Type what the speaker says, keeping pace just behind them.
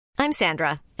I'm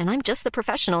Sandra, and I'm just the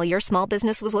professional your small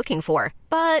business was looking for.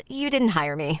 But you didn't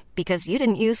hire me because you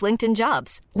didn't use LinkedIn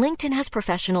Jobs. LinkedIn has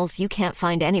professionals you can't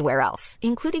find anywhere else,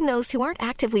 including those who aren't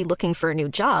actively looking for a new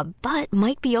job, but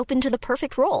might be open to the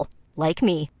perfect role, like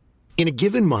me. In a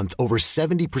given month, over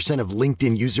 70% of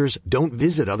LinkedIn users don't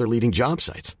visit other leading job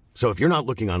sites. So if you're not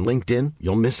looking on LinkedIn,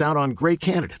 you'll miss out on great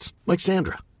candidates like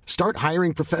Sandra. Start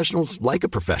hiring professionals like a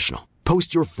professional.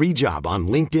 Post your free job on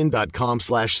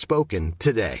linkedin.com/spoken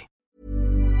today.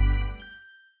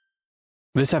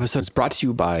 This episode is brought to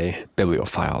you by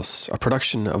Bibliophiles, a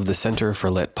production of the Center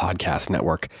for Lit Podcast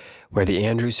Network, where the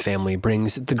Andrews family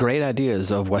brings the great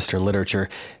ideas of Western literature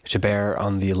to bear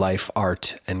on the life,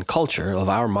 art, and culture of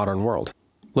our modern world.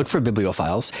 Look for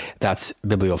Bibliophiles, that's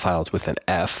Bibliophiles with an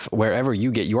F, wherever you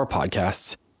get your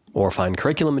podcasts, or find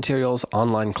curriculum materials,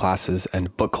 online classes,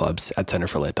 and book clubs at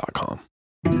centerforlit.com.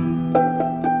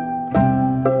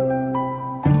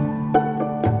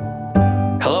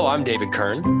 Hello, I'm David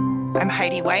Kern. I'm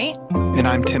Heidi White. And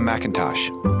I'm Tim McIntosh.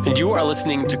 And you are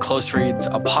listening to Close Reads,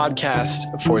 a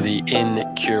podcast for the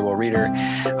incurable reader,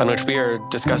 on which we are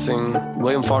discussing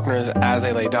William Faulkner's As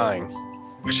I Lay Dying,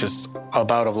 which is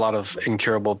about a lot of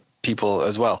incurable people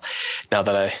as well, now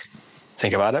that I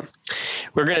think about it.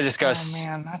 We're going to discuss... Oh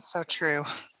man, that's so true.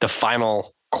 ...the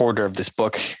final quarter of this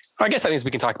book. I guess that means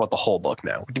we can talk about the whole book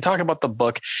now. We can talk about the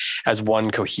book as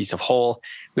one cohesive whole.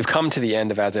 We've come to the end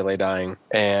of As I Lay Dying,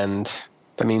 and...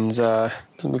 that means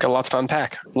we've got lots to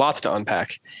unpack.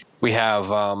 We have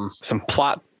some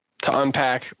plot to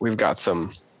unpack. We've got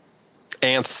some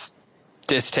Ant's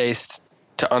distaste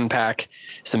to unpack,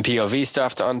 some POV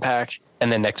stuff to unpack.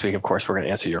 And then next week, of course, we're going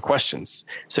to answer your questions.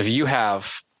 So if you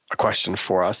have a question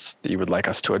for us that you would like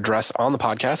us to address on the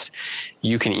podcast,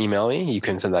 you can email me. You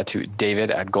can send that to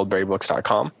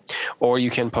david@goldberrybooks.com, or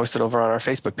you can post it over on our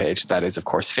Facebook page. That is, of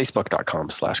course,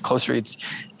 facebook.com/closereads.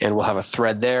 And we'll have a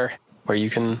thread there where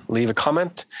you can leave a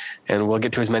comment, and we'll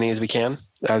get to as many as we can,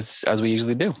 as we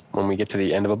usually do when we get to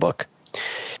the end of a book.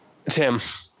 Tim,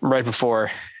 right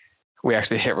before we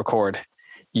actually hit record,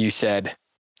 you said,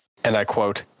 and I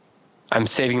quote, "I'm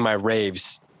saving my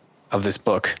raves of this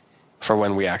book for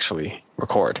when we actually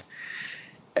record."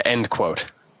 End quote.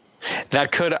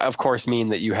 That could, of course, mean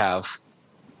that you have,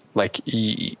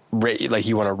 you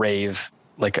want to rave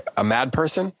like a mad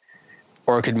person,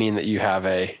 or it could mean that you have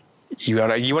you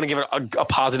want to give it a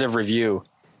positive review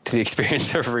to the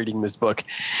experience of reading this book.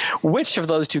 Which of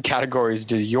those two categories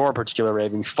does your particular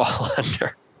ravings fall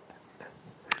under?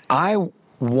 I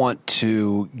want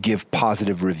to give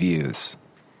positive reviews.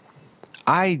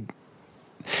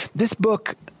 This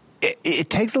book, it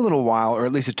takes a little while, or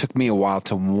at least it took me a while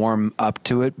to warm up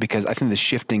to it, because I think the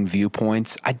shifting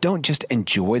viewpoints, I don't just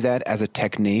enjoy that as a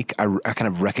technique. I kind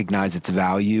of recognize its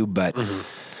value, but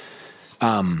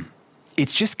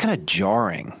it's just kind of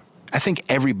jarring. I think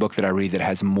every book that I read that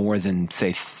has more than,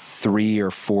 say, 3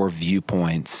 or 4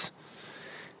 viewpoints,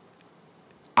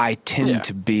 I tend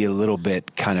to be a little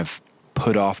bit kind of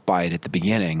put off by it at the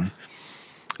beginning.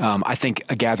 I think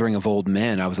A Gathering of Old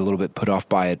Men, I was a little bit put off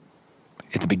by it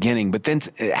at the beginning, but then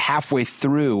halfway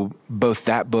through both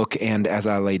that book and As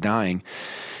I Lay Dying,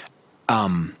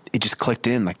 it just clicked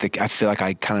in. I feel like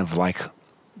I kind of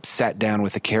sat down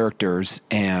with the characters,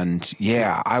 and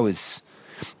I was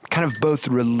kind of both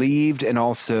relieved and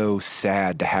also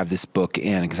sad to have this book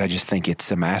in, because I just think it's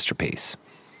a masterpiece.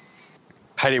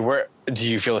 Heidi, do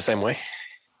you feel the same way?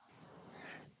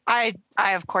 I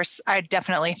of course, I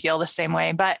definitely feel the same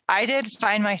way, but I did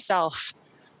find myself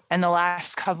in the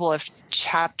last couple of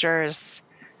chapters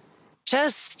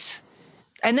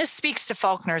and this speaks to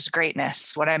Faulkner's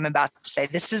greatness, what I'm about to say.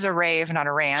 This is a rave, not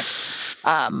a rant.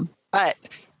 But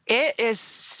it is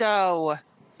so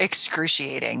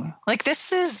excruciating.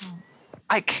 This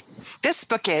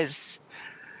book is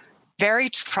very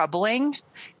troubling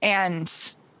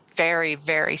and very,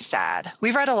 very sad.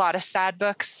 We've read a lot of sad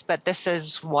books, but this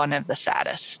is one of the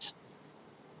saddest.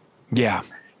 Yeah.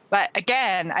 But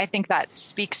again, I think that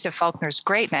speaks to Faulkner's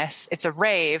greatness. It's a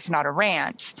rave, not a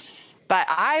rant. But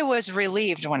I was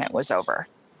relieved when it was over.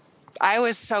 I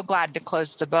was so glad to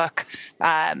close the book.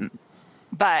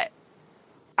 But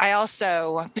I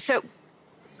also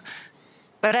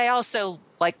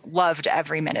loved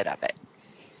every minute of it.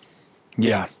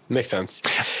 Yeah. Makes sense.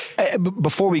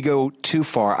 Before we go too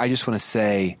far, I just want to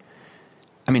say,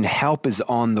 help is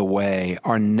on the way.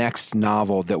 Our next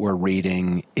novel that we're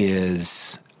reading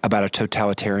is about a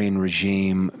totalitarian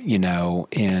regime, in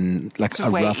a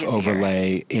rough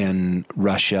overlay in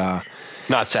Russia.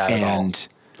 Not sad at all. And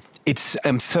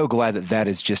I'm so glad that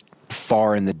is just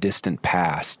far in the distant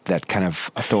past, that kind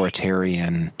of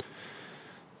authoritarian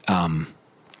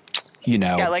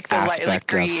Yeah, like the aspect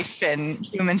grief and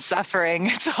human suffering.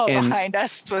 It's all behind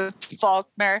us with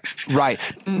Faulkner. Right.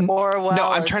 Orwell. No,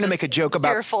 I'm trying to make a joke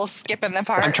about fearful skip in the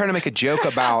part. I'm trying to make a joke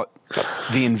about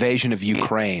the invasion of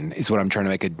Ukraine is what I'm trying to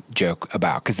make a joke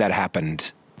about, because that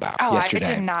happened yesterday.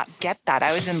 I did not get that.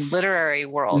 I was in literary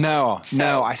world. No,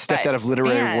 I stepped out of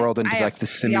literary world into like the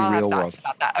semi-real world.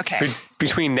 About that. Okay.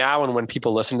 Between now and when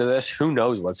people listen to this, who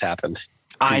knows what's happened?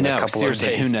 I know.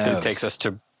 Seriously, who knows? It takes us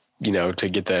to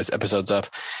get those episodes up.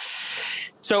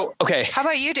 So, okay. How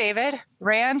about you, David?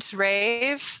 Rant,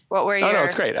 rave? What were you? Oh, no,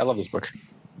 it's great. I love this book.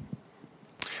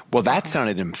 Well, that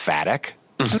sounded emphatic.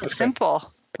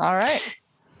 Simple. All right.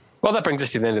 Well, that brings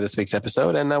us to the end of this week's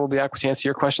episode, and we'll be back to answer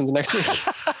your questions next week.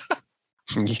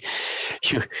 We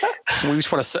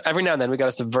just want to, every now and then, we got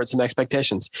to subvert some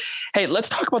expectations. Hey, let's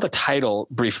talk about the title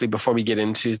briefly before we get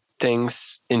into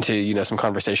things, some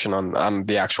conversation on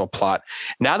the actual plot.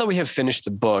 Now that we have finished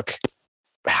the book,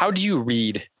 how do you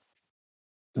read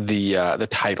the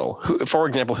title? For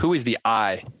example, who is the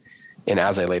I in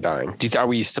As I Lay Dying?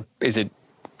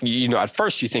 At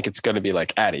first you think it's going to be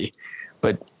like Addie,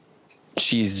 but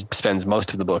she spends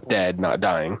most of the book dead, not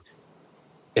dying,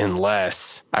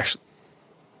 unless actually.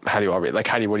 How do you all read?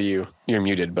 You're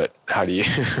muted, but how do you?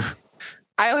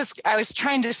 I was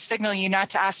trying to signal you not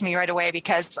to ask me right away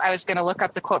because I was going to look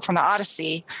up the quote from the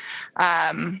Odyssey.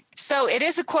 So it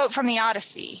is a quote from the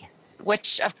Odyssey,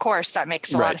 which of course that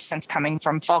makes a lot of sense coming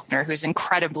from Faulkner, who's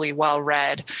incredibly well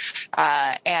read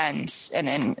and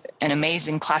an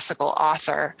amazing classical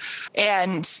author.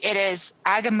 And it is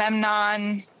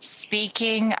Agamemnon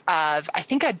speaking of, I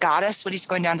think, a goddess when he's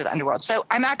going down to the underworld. So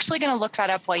I'm actually going to look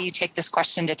that up while you take this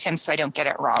question to Tim so I don't get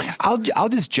it wrong. I'll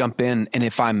just jump in, and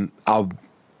I'll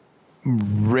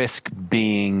risk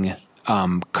being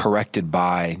corrected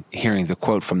by hearing the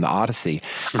quote from the Odyssey.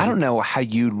 Mm-hmm. I don't know how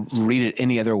you read it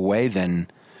any other way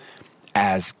than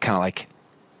as kind of like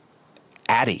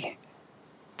Addie.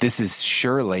 This is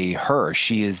surely her.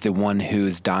 She is the one who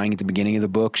is dying at the beginning of the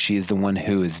book. She is the one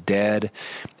who is dead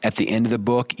at the end of the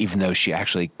book, even though she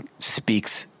actually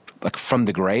speaks like from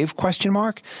the grave, ?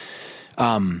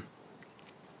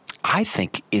 I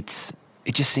think it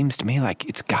just seems to me like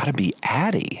it's got to be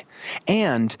Addie.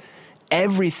 And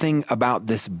everything about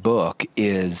this book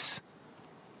is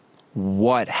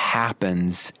what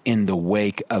happens in the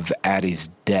wake of Addie's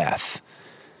death.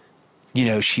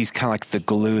 She's kind of like the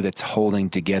glue that's holding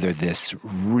together this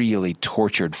really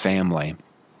tortured family.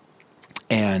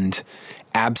 And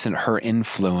absent her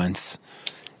influence,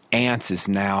 Ance is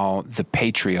now the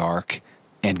patriarch,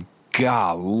 and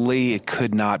golly, it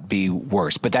could not be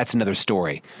worse. But that's another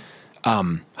story.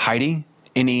 Heidi,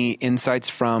 any insights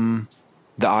from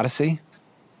the Odyssey?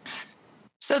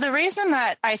 So the reason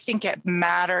that I think it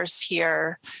matters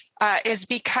here is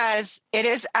because it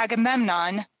is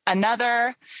Agamemnon,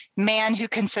 another man who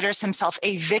considers himself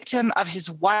a victim of his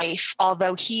wife,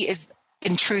 although he is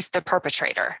in truth the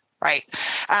perpetrator, right?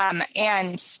 And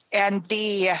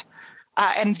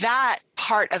that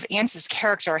part of Ance's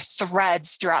character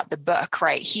threads throughout the book,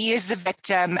 right? He is the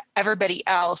victim. Everybody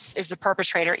else is the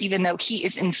perpetrator, even though he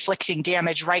is inflicting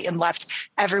damage right and left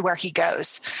everywhere he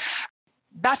goes.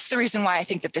 That's the reason why I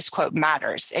think that this quote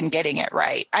matters in getting it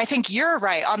right. I think you're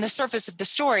right. On the surface of the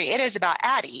story, it is about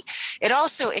Addie. It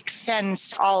also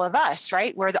extends to all of us,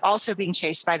 right? We're also being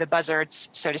chased by the buzzards,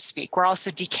 so to speak. We're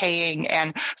also decaying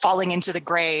and falling into the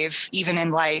grave, even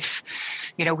in life.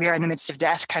 We are in the midst of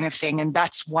death kind of thing. And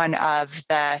that's one of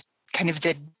the kind of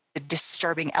the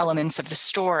disturbing elements of the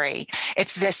story.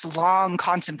 It's this long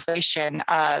contemplation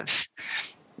of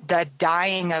the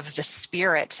dying of the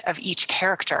spirit of each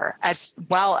character, as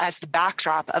well as the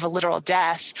backdrop of a literal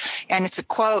death. And it's a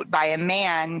quote by a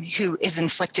man who is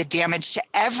inflicted damage to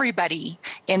everybody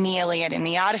in the Iliad and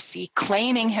the Odyssey,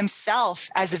 claiming himself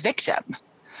as a victim.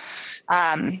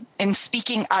 In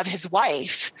speaking of his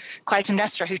wife,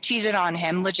 Clytemnestra, who cheated on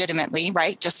him legitimately,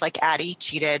 right? Just like Addie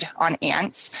cheated on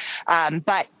Ance.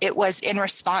 But it was in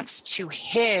response to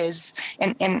his,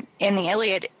 in the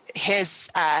Iliad,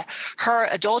 her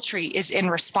adultery is in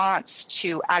response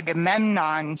to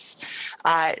Agamemnon's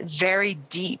very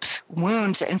deep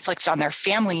wounds that inflicted on their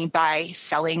family by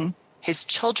selling his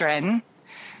children,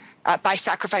 by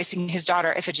sacrificing his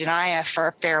daughter Iphigenia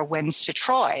for fair winds to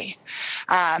Troy.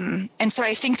 And so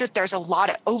I think that there's a lot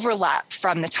of overlap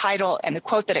from the title and the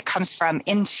quote that it comes from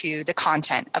into the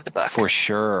content of the book. For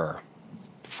sure.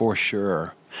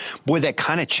 Boy, that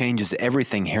kind of changes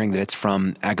everything hearing that it's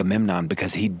from Agamemnon,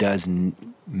 because he does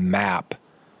map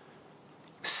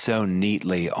so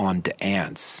neatly onto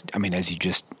Ance. I mean, as you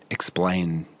just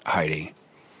explained, Heidi.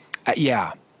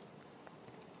 Yeah.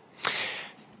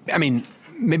 I mean,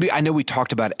 maybe, I know we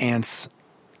talked about ants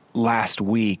last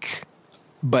week,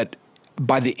 but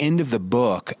by the end of the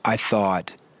book, I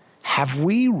thought, have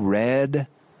we read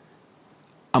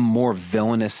a more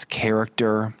villainous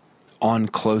character on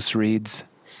close reads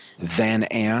than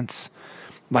ants?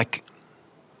 Like,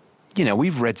 you know,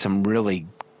 we've read some really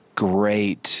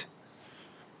great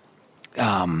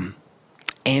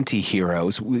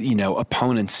anti-heroes, you know,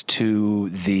 opponents to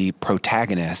the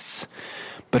protagonists.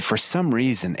 But for some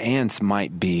reason, Ants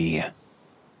might be,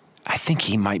 I think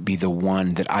he might be the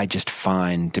one that I just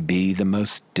find to be the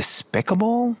most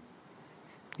despicable,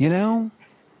 you know?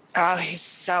 Oh, he's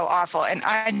so awful. And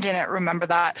I didn't remember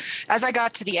that. As I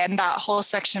got to the end, that whole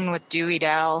section with Dewey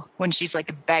Dell, when she's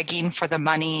like begging for the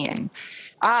money, and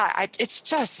it's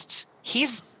just,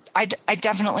 I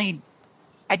definitely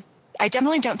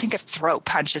don't think a throat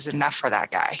punch is enough for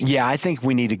that guy. Yeah, I think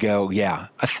we need to go,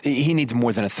 he needs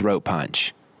more than a throat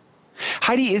punch.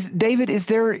 Heidi,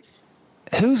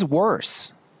 who's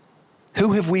worse?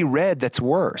 Who have we read that's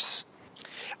worse?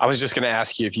 I was just going to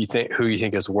ask you who you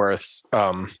think is worse,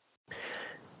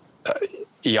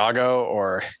 Iago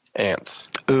or Ants?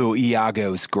 Ooh,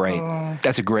 Iago's great.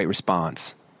 That's a great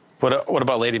response. What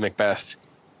about Lady Macbeth?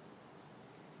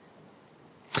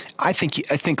 I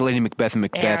think Lady Macbeth and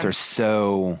Macbeth are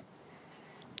so,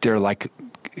 they're like,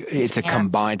 it's a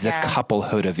combined, the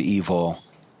couplehood of evil.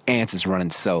 Ants is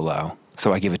running solo,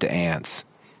 so I give it to Ants.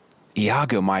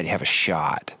 Iago might have a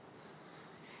shot.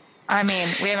 I mean,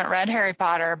 we haven't read Harry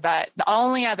Potter, but the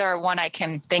only other one I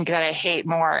can think that I hate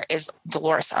more is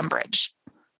Dolores Umbridge.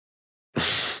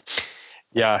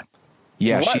 Yeah.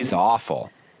 Yeah, she's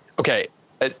awful. Okay,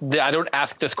 I don't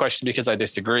ask this question because I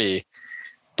disagree,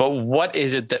 but what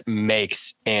is it that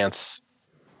makes Ants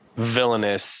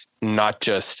villainous, not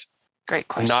just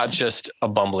a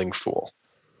bumbling fool?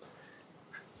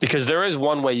 Because there is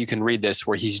one way you can read this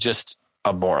where he's just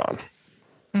a moron.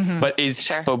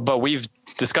 Mm-hmm. But we've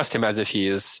discussed him as if he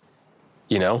is,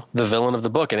 you know, the villain of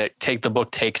the book, and the book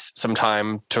takes some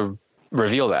time to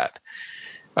reveal that.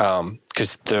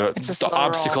 Because the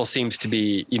obstacle seems to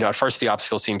be, you know, at first the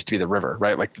obstacle seems to be the river,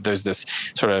 right? Like there's this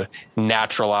sort of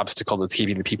natural obstacle that's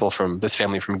keeping the people from this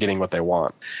family from getting what they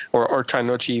want, or trying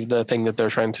to achieve the thing that they're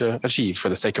trying to achieve for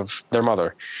the sake of their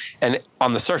mother. And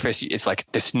on the surface, it's like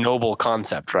this noble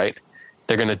concept, right?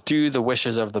 They're going to do the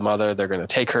wishes of the mother. They're going to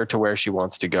take her to where she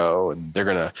wants to go, and they're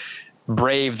going to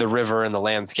brave the river and the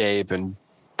landscape and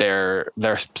their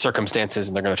circumstances,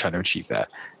 and they're going to try to achieve that.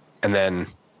 And then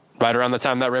right around the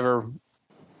time that river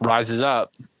rises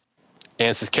up,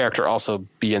 Ants' character also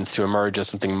begins to emerge as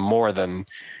something more than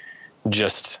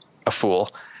just a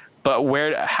fool. But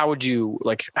how do you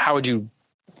think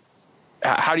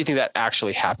that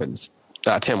actually happens?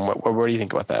 Tim, what do you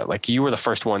think about that? Like, you were the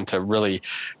first one to really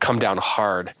come down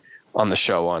hard on the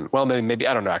show maybe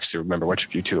I don't know, actually remember which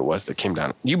of you two it was that came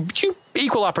down. You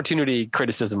equal opportunity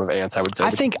criticism of Ants, I would say.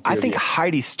 I think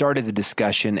Heidi started the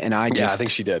discussion, and I think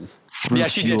she did. Yeah,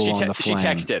 she did. She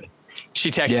texted.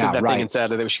 She texted that thing and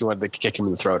said that she wanted to kick him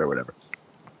in the throat or whatever.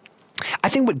 I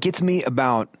think what gets me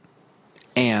about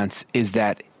Ants is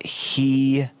that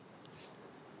he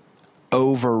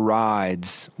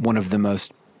overrides one of the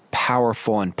most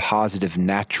powerful and positive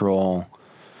natural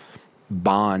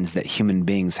bonds that human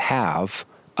beings have,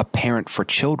 a parent for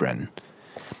children.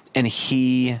 And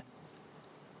his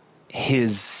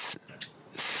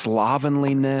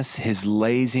slovenliness, his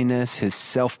laziness, his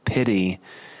self-pity,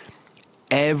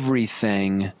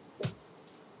 everything,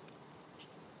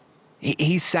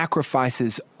 he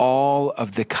sacrifices all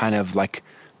of the kind of like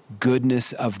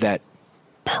goodness of that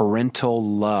parental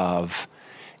love,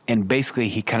 and basically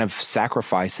he kind of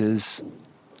sacrifices,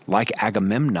 like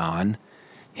Agamemnon,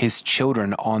 his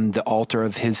children on the altar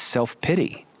of his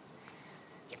self-pity.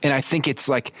 And I think it's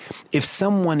like, if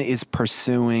someone is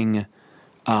pursuing,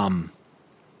 like,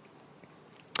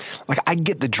 I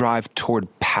get the drive toward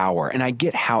power, and I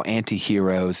get how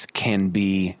anti-heroes can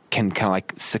kind of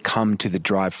like succumb to the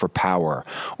drive for power,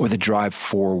 or the drive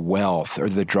for wealth, or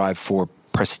the drive for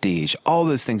prestige. All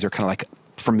those things are kind of like,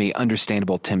 for me,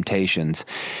 understandable temptations.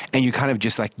 And you kind of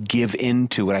just like give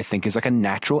into what I think is like a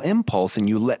natural impulse, and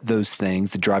you let those things,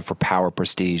 the drive for power,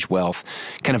 prestige, wealth,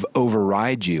 kind of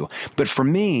override you. But for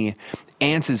me,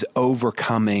 Ants is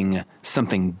overcoming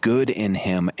something good in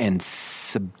him and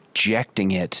subjecting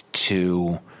it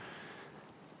to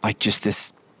like just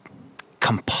this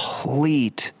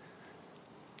complete,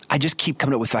 I just keep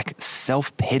coming up with like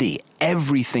self-pity.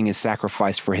 Everything is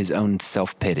sacrificed for his own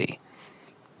self-pity.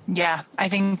 Yeah, I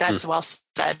think that's well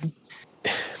said.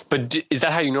 But is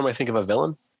that how you normally think of a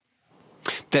villain?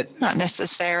 Not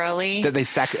necessarily. That they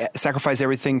sacrifice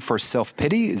everything for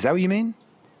self-pity? Is that what you mean?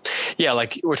 Yeah,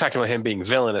 like we're talking about him being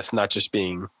villainous, not just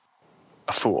being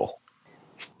a fool.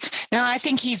 No, I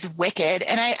think he's wicked.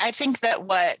 And I think that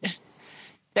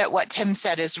what Tim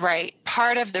said is right.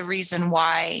 Part of the reason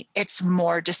why it's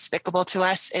more despicable to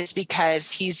us is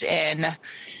because he's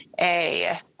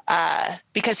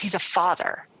because he's a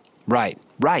father. Right.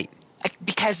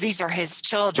 Because these are his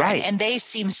children, right, and they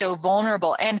seem so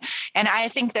vulnerable. And I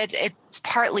think that it's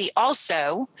partly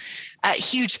also a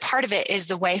huge part of it is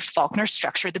the way Faulkner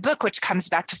structured the book, which comes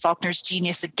back to Faulkner's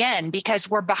genius again,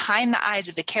 because we're behind the eyes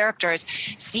of the characters,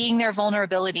 seeing their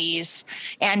vulnerabilities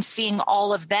and seeing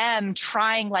all of them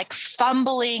trying, like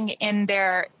fumbling in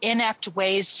their inept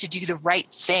ways to do the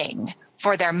right thing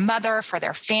for their mother, for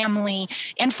their family,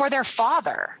 and for their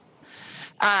father.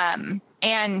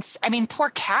 And I mean,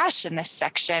 poor Cash in this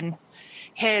section,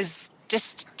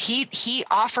 he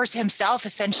offers himself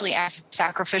essentially as a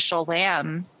sacrificial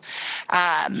lamb.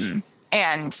 And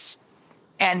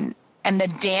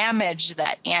the damage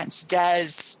that Ants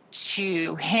does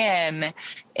to him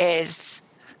is,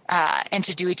 and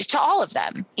to do it to all of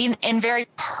them in very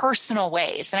personal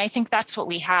ways. And I think that's what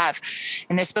we have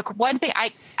in this book. One thing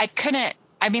I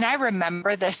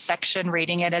remember this section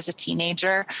reading it as a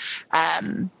teenager.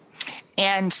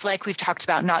 And like we've talked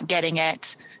about, not getting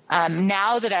it.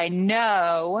 Now that I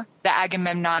know the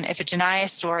Agamemnon Iphigenia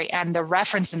story and the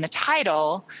reference in the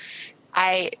title,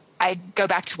 I go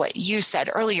back to what you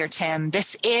said earlier, Tim.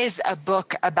 This is a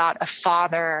book about a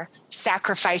father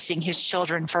sacrificing his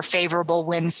children for favorable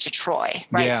wins to Troy,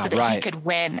 right? Yeah, so that he could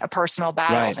win a personal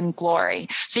battle and glory.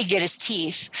 So he get his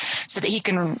teeth so that he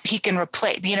can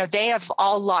replace, they have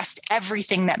all lost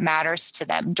everything that matters to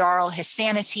them. Darl, his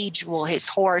sanity; Jewel, his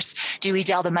horse; Dewey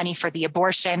Dell, the money for the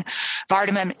abortion;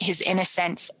 Vardamon, his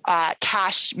innocence;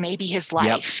 Cash, maybe his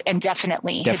life, and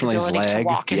definitely his ability to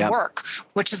walk and work,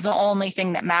 which is the only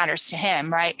thing that matters to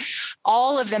him, right?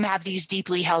 All of them have these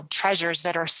deeply held treasures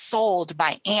that are sold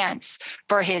by Ants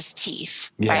for his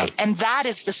teeth, right? And that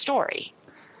is the story.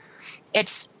 I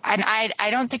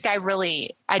don't think I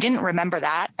didn't remember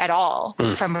that at all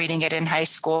from reading it in high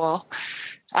school.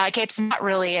 It's not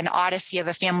really an odyssey of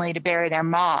a family to bury their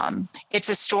mom. It's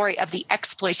a story of the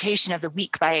exploitation of the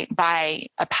weak by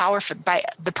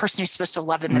the person who's supposed to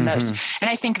love them the most. And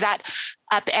I think that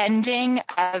upending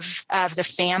of the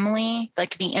family,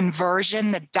 like the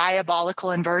inversion, the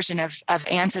diabolical inversion of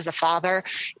Ants as a father,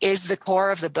 is the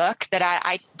core of the book that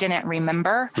I didn't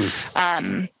remember.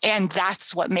 And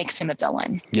that's what makes him a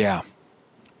villain. Yeah.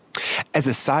 As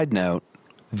a side note,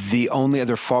 the only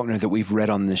other Faulkner that we've read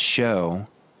on this show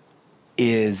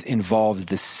involves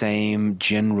the same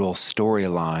general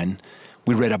storyline.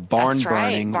 We read a barn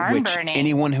burning,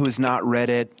 anyone who has not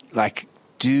read it, like,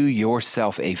 do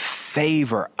yourself a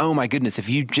favor. Oh my goodness. If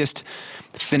you just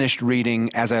finished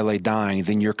reading As I Lay Dying,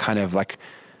 then you're kind of like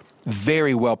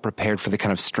very well prepared for the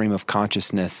kind of stream of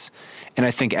consciousness. And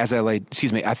I think I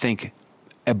think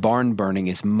A Barn Burning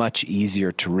is much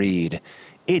easier to read.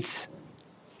 It's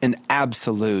an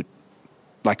absolute,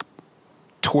 like,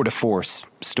 tour de force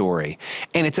story.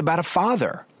 And it's about a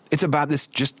father. It's about this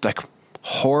just like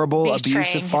horrible,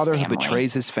 abusive father who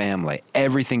betrays his family.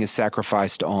 Everything is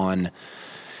sacrificed on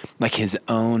like his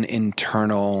own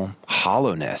internal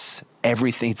hollowness.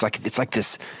 Everything, it's like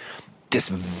this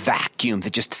vacuum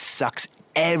that just sucks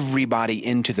everybody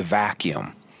into the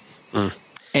vacuum.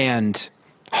 And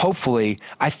hopefully,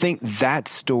 I think that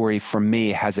story for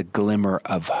me has a glimmer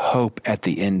of hope at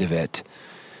the end of it.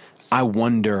 I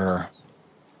wonder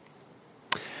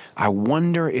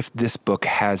if this book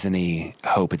has any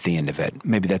hope at the end of it.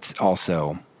 Maybe that's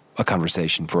also a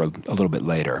conversation for a little bit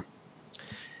later.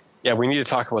 Yeah, we need to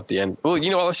talk about the end. Well,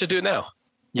 you know what? Let's just do it now.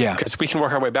 Yeah. Because we can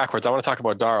work our way backwards. I want to talk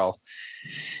about Darl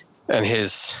and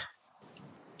his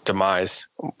demise,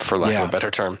 for lack of a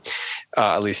better term.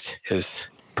 At least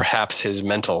perhaps his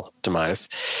mental demise.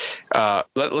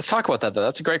 Let's talk about that, though.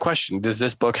 That's a great question. Does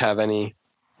this book have any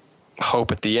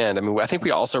hope at the end? I mean, I think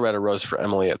we also read A Rose for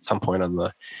Emily at some point on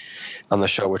the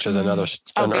show, which is an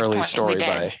early story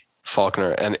by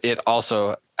Faulkner. And it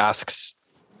also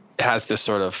has this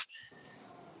sort of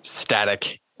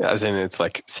static, as in it's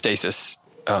like stasis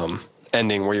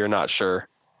ending where you're not sure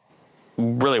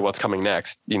really what's coming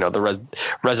next. The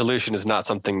resolution is not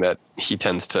something that he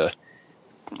tends to,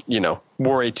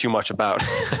 worry too much about.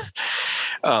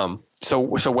 So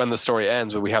when the story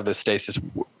ends, when we have this stasis,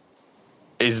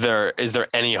 is there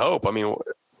any hope? I mean,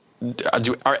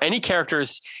 are any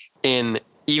characters in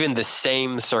even the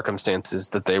same circumstances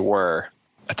that they were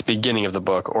at the beginning of the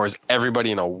book, or is everybody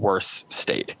in a worse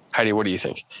state? Heidi, what do you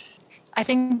think? I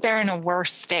think they're in a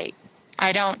worse state.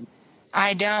 I'd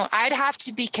have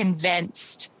to be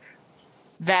convinced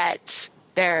that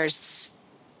There's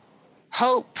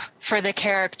hope for the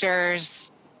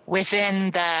characters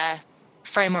within the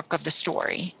framework of the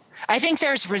story. I think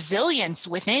there's resilience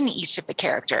within each of the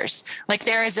characters. Like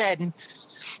there is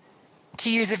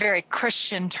to use a very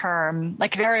Christian term,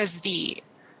 like there is the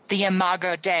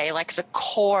imago Dei, like the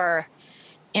core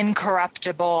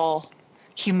incorruptible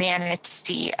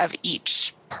humanity of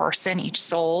each person, each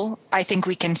soul. I think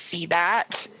we can see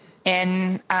that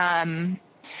in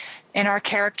our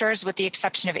characters, with the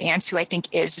exception of Ance, who I think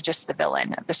is just the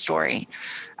villain of the story,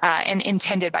 and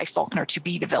intended by Faulkner to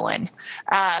be the villain.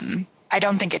 I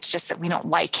don't think it's just that we don't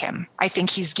like him. I think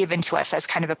he's given to us as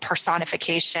kind of a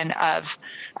personification of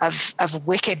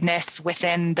wickedness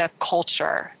within the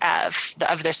culture of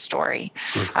this story.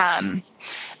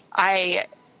 I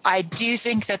do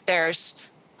think that there's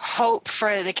hope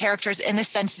for the characters in the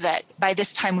sense that by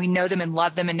this time we know them and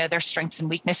love them and know their strengths and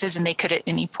weaknesses, and they could at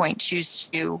any point choose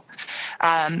to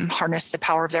harness the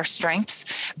power of their strengths.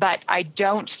 But I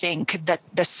don't think that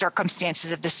the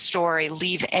circumstances of the story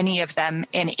leave any of them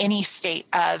in any state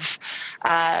of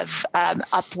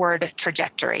upward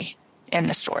trajectory in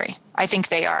the story. I think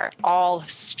they are all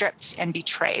stripped and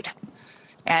betrayed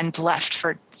and left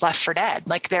for dead,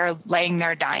 like they're laying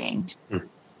there dying.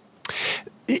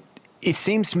 It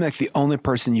seems to me like the only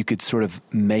person you could sort of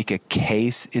make a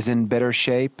case is in better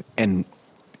shape, and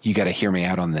you got to hear me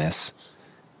out on this,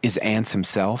 is Ance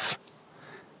himself.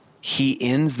 He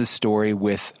ends the story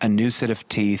with a new set of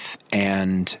teeth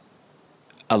and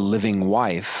a living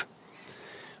wife,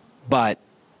 but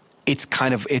it's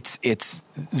kind of, it's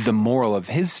the moral of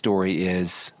his story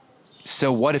is,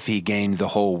 so what if he gained the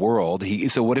whole world?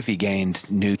 So what if he gained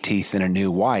new teeth and a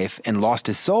new wife and lost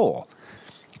his soul?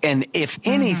 And if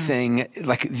anything,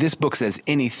 like this book says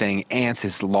anything, Ance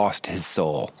has lost his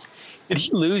soul. Did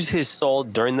he lose his soul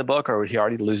during the book, or did he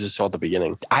already lose his soul at the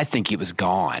beginning? I think he was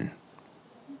gone.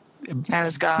 I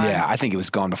was gone. Yeah, I think it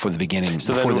was gone before the beginning.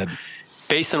 So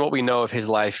based on what we know of his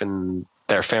life and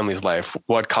their family's life,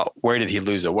 where did he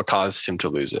lose it? What caused him to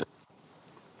lose it?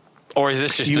 Or is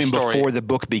this just you the mean story before the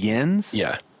book begins?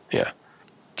 Yeah.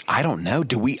 I don't know.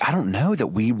 I don't know that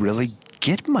we really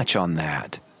get much on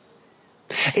that.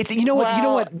 It's you know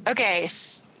what. Okay.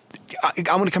 I'm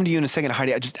going to come to you in a second,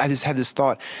 Heidi. I just have this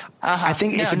thought. I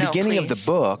think at the beginning of the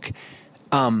book,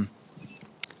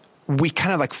 we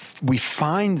kind of like we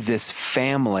find this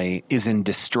family is in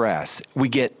distress. We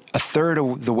get a third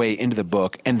of the way into the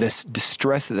book, and this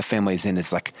distress that the family is in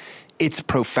is like it's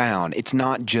profound. It's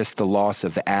not just the loss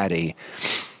of Addie,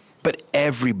 but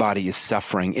everybody is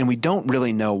suffering, and we don't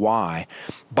really know why.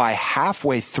 By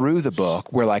halfway through the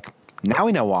book, we're like, now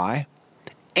we know why.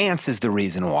 Ance is the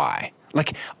reason why.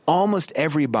 Like almost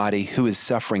everybody who is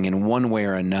suffering in one way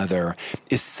or another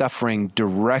is suffering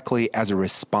directly as a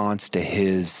response to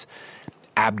his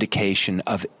abdication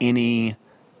of any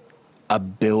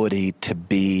ability to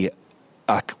be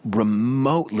a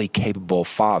remotely capable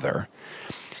father.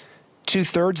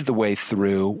 2/3 of the way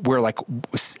through, we're like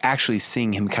actually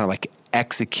seeing him kind of like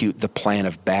execute the plan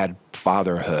of bad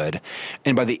fatherhood.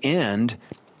 And by the end,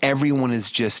 everyone is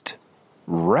just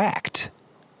wrecked.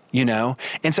 You know?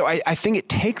 And so I think it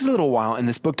takes a little while in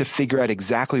this book to figure out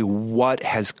exactly what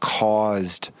has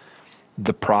caused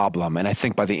the problem. And I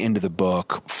think by the end of the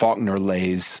book, Faulkner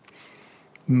lays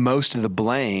most of the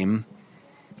blame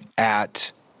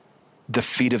at the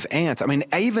feet of Ance. I mean,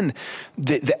 even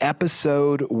the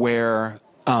episode where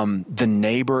the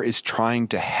neighbor is trying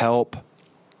to help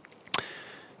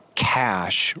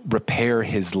Cash repair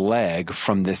his leg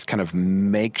from this kind of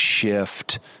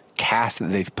makeshift cast that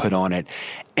they've put on it.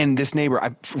 And this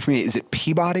neighbor, for me, is it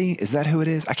Peabody? Is that who it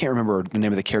is? I can't remember the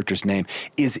name of the character's name,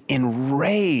 is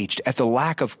enraged at the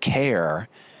lack of care.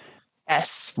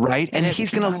 Yes. Right? And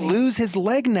he's going to lose his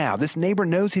leg now. This neighbor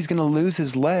knows he's going to lose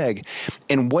his leg.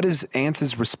 And what is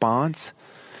Ance's response?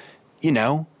 You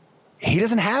know, he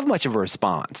doesn't have much of a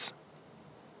response.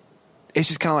 It's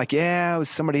just kind of like, yeah, it was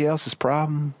somebody else's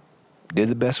problem. Did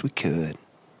the best we could.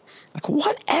 Like,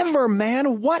 whatever,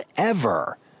 man,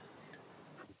 whatever.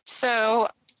 So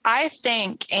I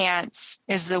think Ance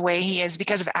is the way he is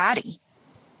because of Addie.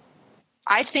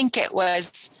 I think it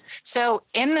was so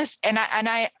in this, and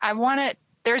I want to.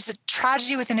 There's a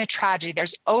tragedy within a tragedy.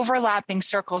 There's overlapping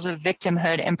circles of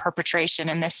victimhood and perpetration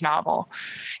in this novel.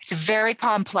 It's very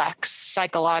complex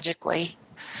psychologically.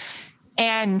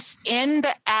 And in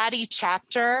the Addie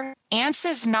chapter, Ance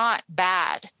is not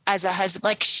bad as a husband.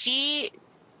 Like he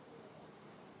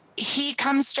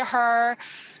comes to her,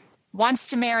 wants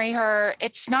to marry her.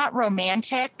 It's not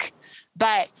romantic,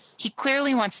 but he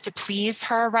clearly wants to please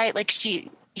her, right? Like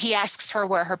he asks her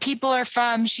where her people are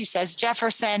from. She says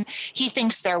Jefferson. He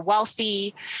thinks they're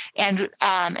wealthy. And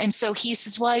so he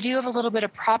says, well, I do have a little bit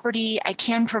of property. I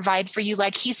can provide for you.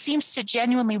 Like, he seems to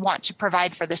genuinely want to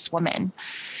provide for this woman.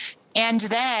 And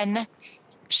then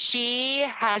she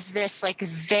has this like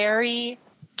very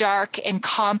dark and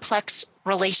complex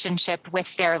relationship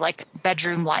with their like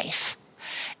bedroom life.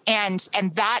 And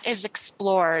that is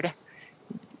explored.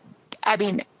 I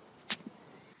mean,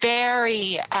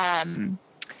 very,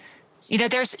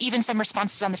 there's even some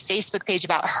responses on the Facebook page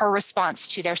about her response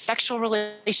to their sexual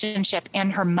relationship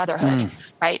and her motherhood,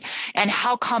 right? And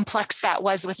how complex that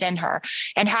was within her,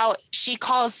 and how she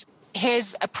calls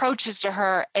his approaches to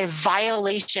her a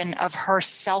violation of her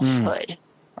selfhood,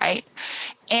 right?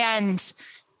 And so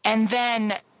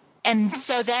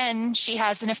then she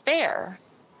has an affair.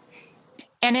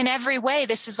 And in every way,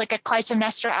 this is like a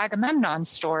Clytemnestra Agamemnon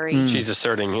story. She's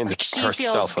asserting her she feels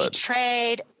selfhood.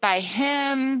 Betrayed by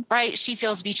him, right? She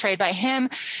feels betrayed by him.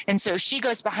 And so she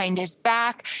goes behind his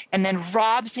back and then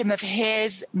robs him of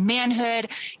his manhood.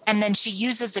 And then she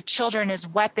uses the children as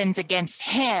weapons against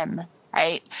him,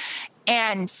 right?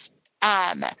 And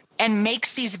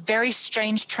makes these very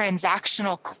strange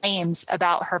transactional claims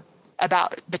about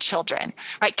the children,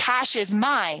 right? Cash is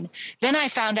mine. Then I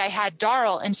found I had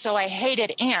Darl, and so I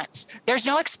hated ants. There's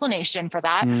no explanation for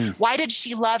that. Why did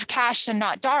she love Cash and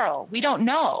not Darl? We don't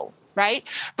know, right?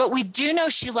 But we do know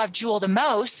she loved Jewel the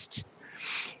most.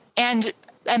 And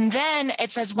then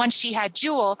it says once she had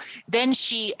Jewel, then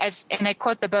she, and I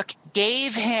quote the book,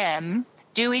 gave him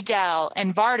Dewey Dell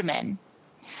and Vardaman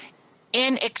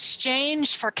in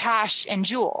exchange for Cash and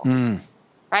Jewel.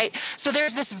 Right. So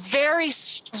there's this very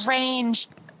strange,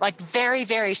 like very,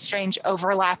 very strange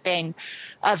overlapping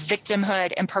of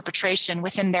victimhood and perpetration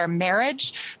within their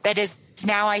marriage that is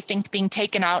now, I think, being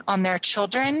taken out on their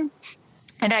children.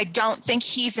 And I don't think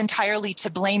he's entirely to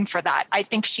blame for that. I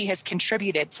think she has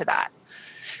contributed to that,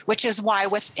 which is why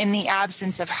within the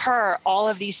absence of her, all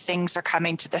of these things are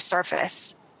coming to the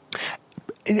surface.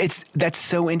 That's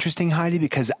so interesting, Heidi,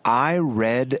 because I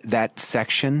read that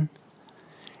section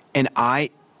and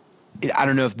I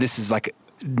don't know if this is like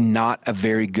not a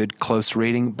very good close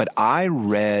reading, but I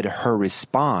read her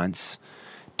response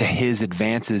to his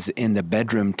advances in the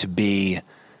bedroom to be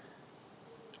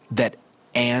that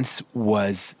Ance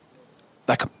was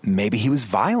like, maybe he was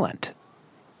violent,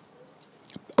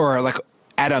 or like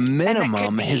at a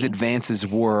minimum, his advances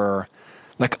were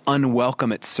like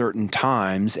unwelcome at certain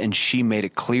times, and she made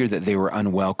it clear that they were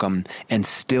unwelcome, and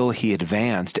still he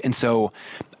advanced. And so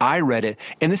I read it,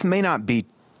 and this may not be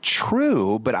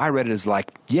true, but I read it as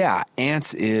like, yeah,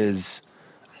 Ance is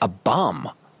a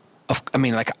bum. I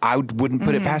mean, like, I wouldn't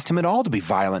put it past him at all to be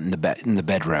violent in the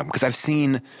bedroom, because I've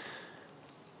seen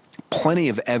plenty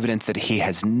of evidence that he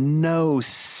has no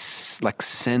like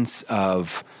sense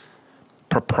of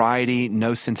propriety,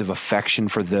 no sense of affection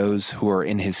for those who are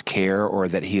in his care or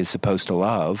that he is supposed to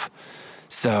love.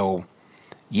 So,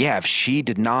 yeah, if she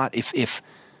did not,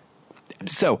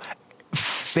 so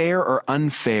fair or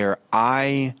unfair,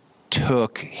 I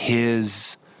took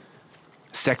his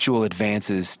sexual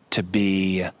advances to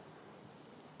be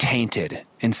tainted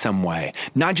in some way.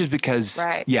 Not just because,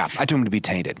 I took him to be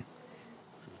tainted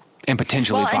and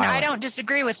potentially violent. And I don't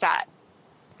disagree with that.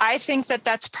 I think that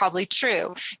that's probably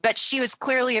true, but she was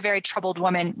clearly a very troubled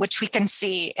woman, which we can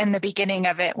see in the beginning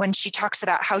of it when she talks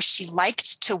about how she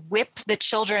liked to whip the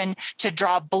children to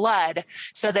draw blood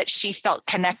so that she felt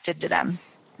connected to them.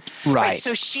 Right.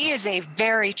 So she is a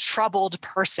very troubled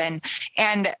person,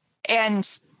 and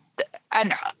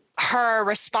her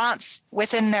response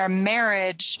within their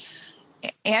marriage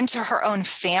and to her own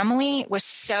family was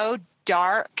so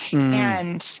dark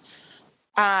and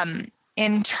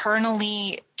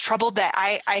internally troubled that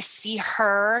I see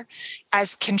her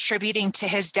as contributing to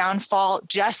his downfall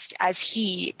just as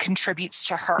he contributes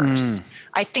to hers.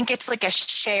 I think it's like a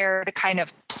shared kind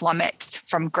of plummet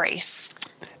from grace.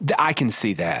 I can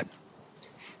see that.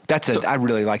 I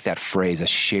really like that phrase, a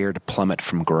shared plummet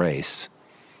from grace.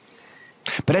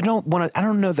 But I don't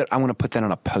know that I want to put that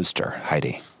on a poster,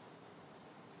 Heidi.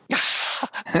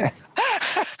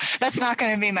 That's not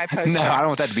going to be my poster. No, I don't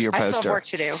want that to be your poster. I still have work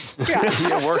to do.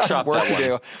 Yeah. Workshop work to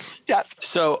do. Yep.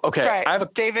 So, okay.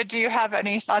 Right. David, do you have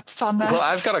any thoughts on this? Well,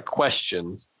 I've got a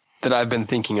question that I've been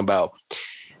thinking about.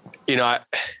 You know,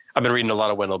 I've been reading a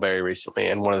lot of Wendell Berry recently,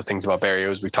 and one of the things about Berry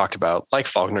is we talked about, like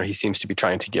Faulkner, he seems to be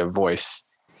trying to give voice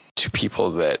to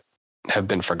people that have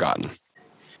been forgotten.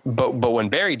 But when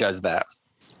Berry does that,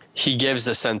 he gives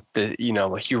a sense that, you know,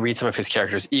 like you read some of his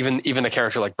characters, even a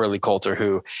character like Burley Coulter,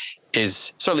 who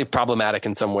is certainly problematic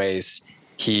in some ways.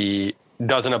 He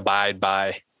doesn't abide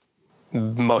by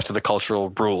most of the cultural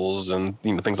rules and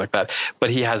things like that, but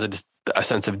he has a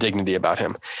sense of dignity about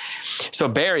him. So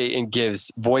Barry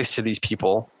gives voice to these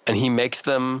people, and he makes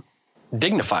them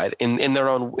dignified in their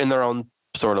own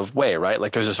sort of way, right?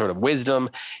 Like there's a sort of wisdom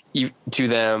to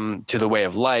them, to the way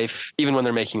of life, even when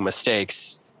they're making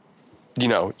mistakes. You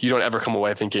don't ever come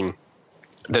away thinking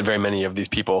that very many of these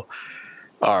people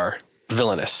are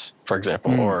villainous, for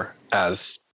example, or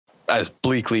as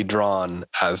bleakly drawn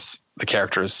as the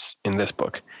characters in this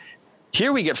book.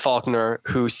 Here we get Faulkner,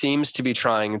 who seems to be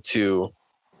trying to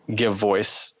give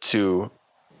voice to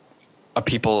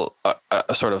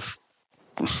a sort of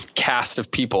cast of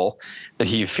people that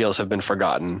he feels have been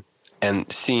forgotten, and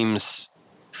seems,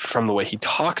 from the way he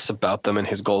talks about them and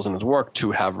his goals in his work,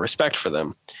 to have respect for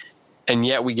them. And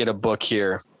yet we get a book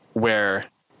here where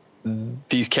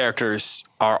these characters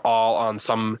are all on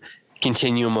some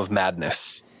continuum of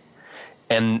madness.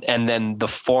 And then the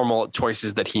formal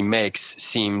choices that he makes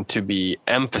seem to be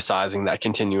emphasizing that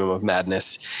continuum of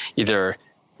madness, either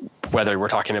whether we're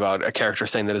talking about a character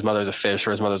saying that his mother's a fish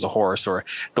or his mother's a horse, or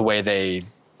the way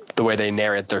they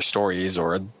narrate their stories,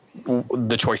 or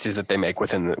the choices that they make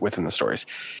within the stories.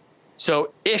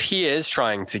 So if he is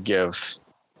trying to give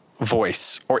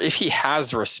voice, or if he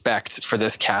has respect for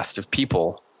this cast of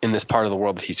people in this part of the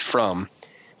world that he's from,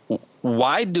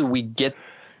 why do we get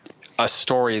a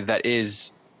story that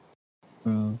is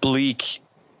bleak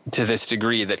to this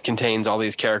degree, that contains all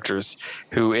these characters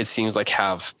who it seems like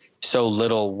have so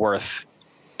little worth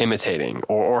imitating,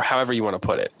 or however you want to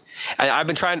put it? And I've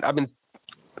been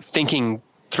thinking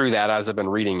through that as I've been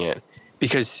reading it,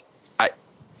 because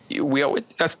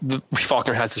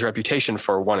Faulkner has this reputation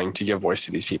for wanting to give voice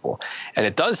to these people, and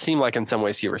it does seem like in some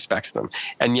ways he respects them,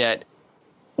 and yet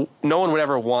no one would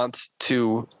ever want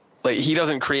to, like, he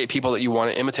doesn't create people that you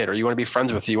want to imitate, or you want to be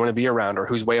friends with, or you want to be around, or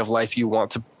whose way of life you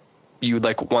want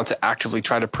to actively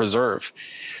try to preserve.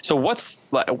 So what's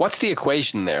the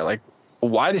equation there? Like,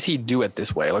 why does he do it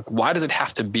this way? Like, why does it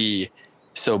have to be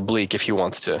so bleak if he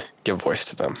wants to give voice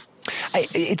to them?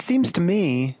 It seems to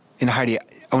me, and Heidi,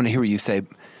 I want to hear what you say,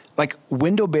 like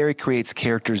Wendell Berry creates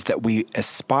characters that we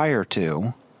aspire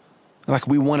to. Like,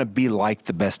 we want to be like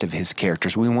the best of his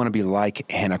characters. We want to be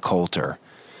like Hannah Coulter.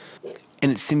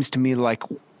 And it seems to me like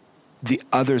the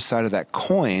other side of that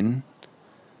coin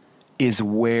is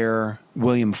where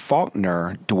William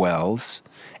Faulkner dwells.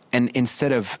 And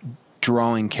instead of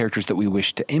drawing characters that we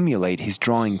wish to emulate, he's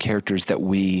drawing characters that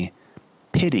we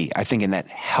pity. I think in that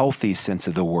healthy sense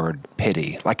of the word,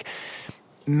 pity. Like,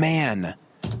 man,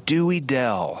 Dewey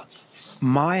Dell,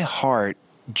 my heart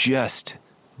just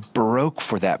broke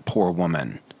for that poor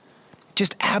woman.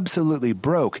 Just absolutely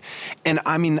broke. And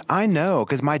I mean, I know,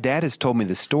 because my dad has told me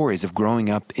the stories of growing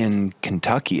up in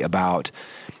Kentucky about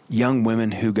young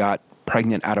women who got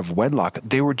pregnant out of wedlock.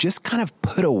 They were just kind of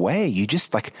put away.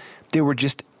 They were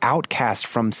just outcast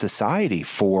from society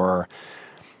for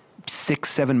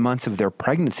 6-7 months of their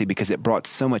pregnancy because it brought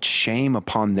so much shame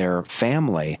upon their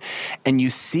family. And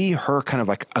you see her kind of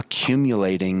like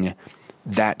accumulating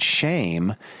that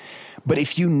shame. But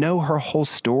if you know her whole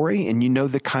story and you know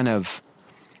the kind of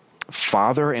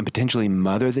father and potentially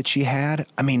mother that she had,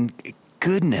 I mean,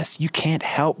 goodness, you can't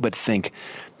help but think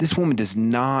this woman does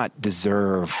not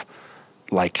deserve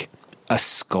like a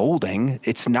scolding.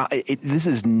 This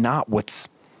is not what's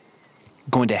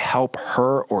going to help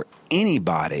her or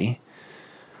anybody.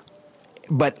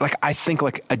 But like, I think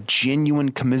like a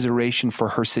genuine commiseration for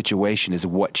her situation is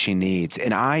what she needs.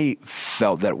 And I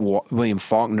felt that William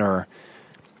Faulkner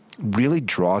really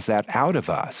draws that out of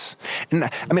us. And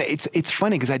I mean, it's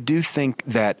funny because I do think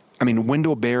that, I mean,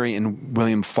 Wendell Berry and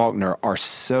William Faulkner are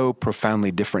so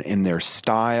profoundly different in their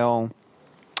style,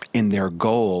 in their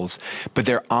goals, but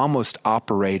they're almost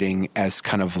operating as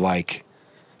kind of like,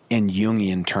 in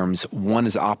Jungian terms, one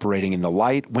is operating in the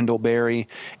light, Wendell Berry,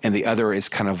 and the other is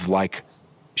kind of like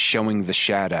showing the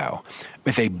shadow.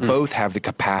 But they both have the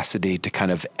capacity to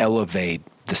kind of elevate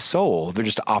the soul. They're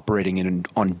just operating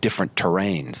on different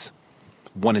terrains.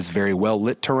 One is very well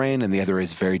lit terrain and the other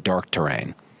is very dark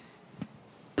terrain.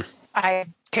 I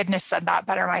couldn't have said that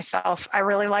better myself. I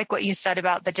really like what you said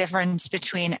about the difference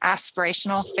between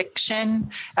aspirational fiction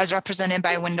as represented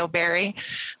by Wendell Berry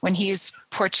when he's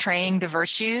portraying the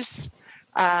virtues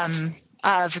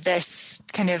of this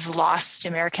kind of lost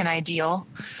American ideal,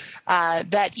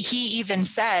 that he even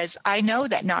says, I know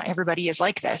that not everybody is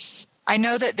like this. I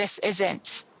know that this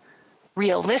isn't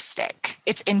realistic.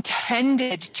 It's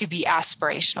intended to be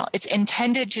aspirational. It's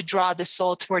intended to draw the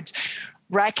soul towards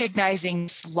recognizing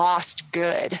lost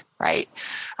good, right?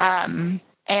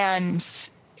 And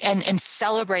and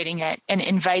celebrating it and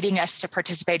inviting us to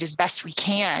participate as best we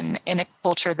can in a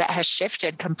culture that has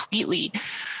shifted completely.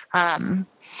 And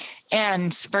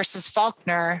versus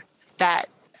Faulkner, that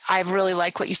I really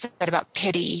like what you said about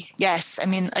pity. Yes. I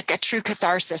mean, like a true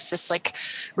catharsis, this like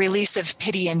release of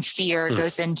pity and fear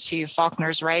goes into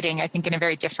Faulkner's writing, I think in a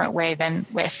very different way than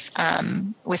with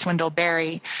Wendell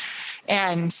Berry.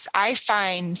 And I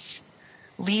find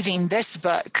leaving this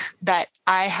book that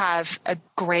I have a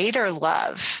greater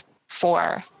love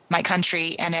for my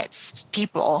country and its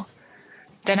people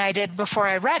than I did before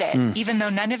I read it, even though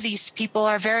none of these people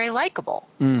are very likable.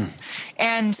 And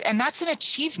that's an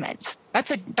achievement. That's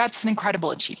an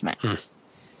incredible achievement.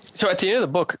 So at the end of the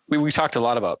book, we talked a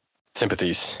lot about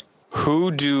sympathies.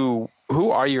 Who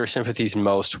are your sympathies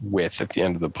most with at the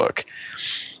end of the book?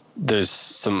 There's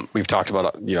some, we've talked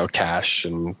about, Cash,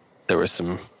 and there was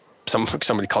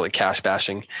somebody called it cash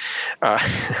bashing,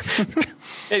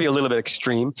 maybe a little bit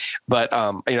extreme, but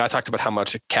I talked about how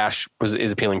much Cash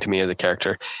is appealing to me as a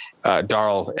character.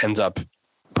 Darl ends up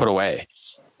put away.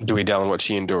 Dewey Dell and what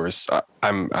she endures.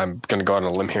 I'm going to go out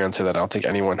on a limb here and say that I don't think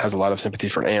anyone has a lot of sympathy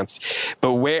for ants.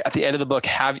 But where at the end of the book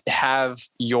have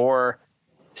your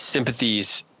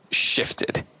sympathies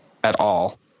shifted at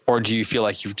all, or do you feel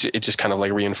like it just kind of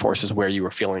like reinforces where you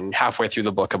were feeling halfway through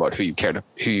the book about who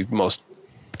you most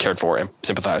cared for and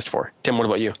sympathized for? Tim, what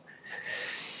about you?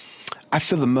 I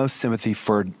feel the most sympathy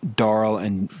for Darl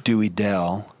and Dewey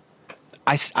Dell.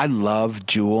 I love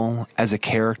Jewel as a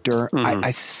character.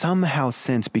 I somehow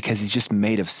sense, because he's just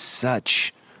made of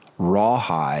such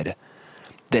rawhide,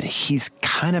 that he's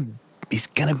going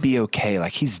to be okay.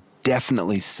 Like, he's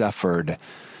definitely suffered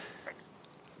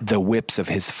the whips of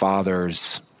his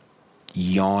father's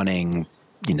yawning,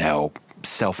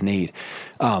 self-need.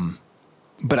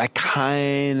 But I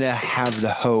kind of have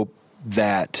the hope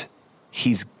that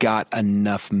he's got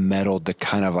enough mettle to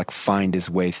kind of like find his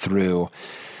way through.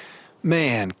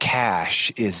 Man,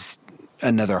 Cash is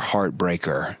another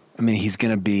heartbreaker. I mean, he's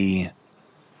going to be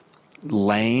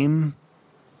lame,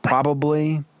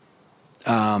 probably.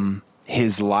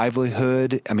 His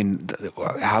livelihood, I mean,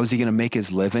 how is he going to make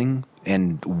his living?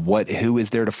 And who is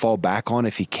there to fall back on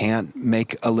if he can't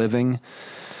make a living?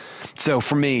 So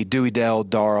for me, Dewey Dell,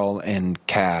 Darl, and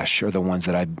Cash are the ones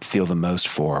that I feel the most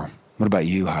for. What about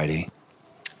you, Heidi?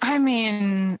 I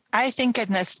mean, I think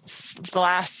in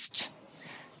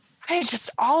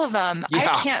all of them. Yeah,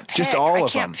 I can't pick. just all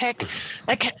of them. I can't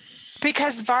pick,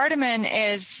 because Vardaman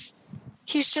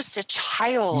he's just a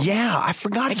child. Yeah, I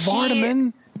forgot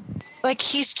Vardaman.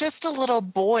 He's just a little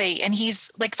boy, and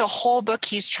he's like the whole book,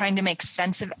 he's trying to make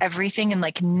sense of everything and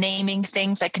like naming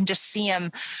things. I can just see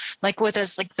him like with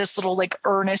his like this little like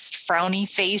earnest frowny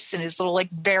face and his little like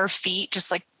bare feet,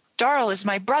 just like, Darl is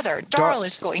my brother. Darl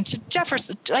is going to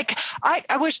Jefferson. Like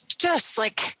I was just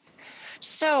like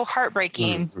so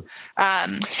heartbreaking.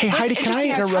 Hey, Heidi, can I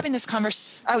interrupt? I was having this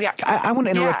conversation. Oh yeah. I want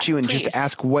to interrupt you and please. just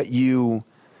ask what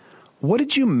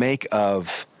did you make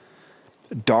of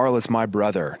Darl is my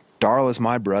brother? Darl is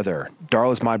my brother.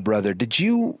 Darl is my brother.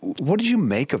 What did you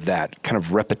make of that kind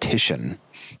of repetition?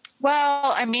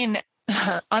 Well, I mean,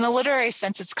 on a literary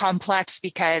sense, it's complex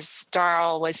because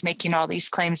Darl was making all these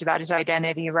claims about his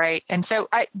identity, right? And so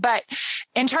but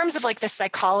in terms of like the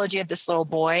psychology of this little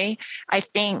boy, I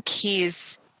think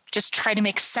he's just trying to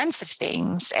make sense of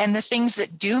things. And the things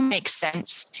that do make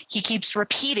sense, he keeps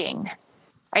repeating,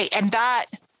 right? And that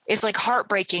is like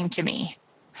heartbreaking to me.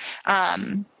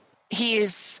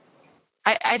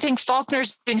 I think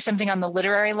Faulkner's doing something on the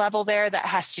literary level there that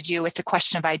has to do with the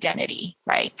question of identity,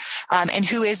 right? And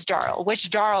who is Darl?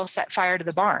 Which Darl set fire to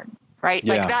the barn, right?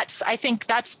 Yeah. Like I think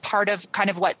that's part of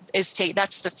kind of what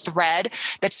that's the thread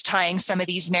that's tying some of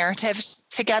these narratives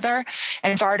together.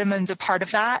 And Vardaman's a part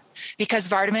of that, because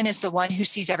Vardaman is the one who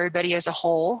sees everybody as a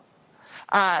whole.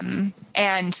 And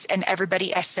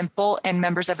everybody as simple and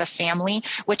members of a family,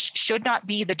 which should not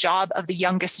be the job of the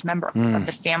youngest member of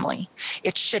the family.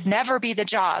 It should never be the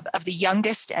job of the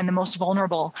youngest and the most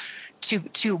vulnerable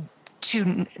to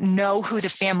know who the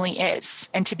family is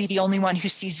and to be the only one who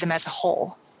sees them as a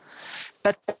whole.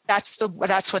 But that's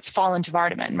what's fallen to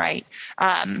Vardaman, right?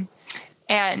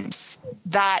 And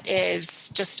that is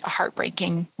just a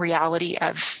heartbreaking reality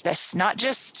of this, not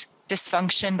just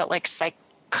dysfunction, but like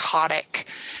psychotic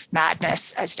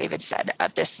madness, as David said,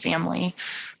 of this family.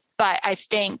 But I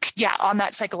think, on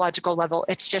that psychological level,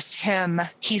 it's just him.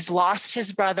 He's lost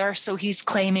his brother, so he's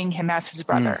claiming him as his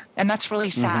brother. And that's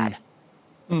really sad.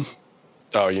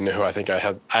 Oh, you know who I think I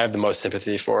have the most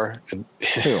sympathy for?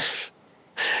 Who?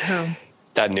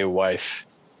 That new wife.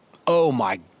 Oh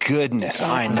my goodness,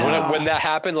 I know. When that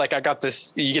happened, like I got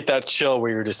this, you get that chill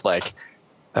where you're just like,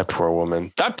 That poor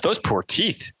woman. Those poor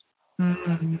teeth.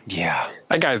 Yeah.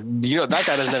 That guy doesn't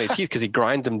have any teeth because he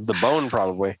grinds them to the bone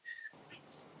probably.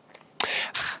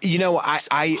 You know,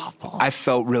 I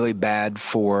felt really bad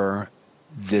for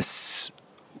this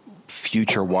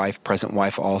future wife, present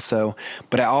wife also,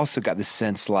 but I also got the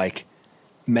sense like,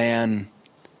 man,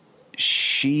 if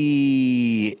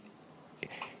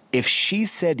she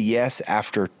said yes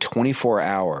after 24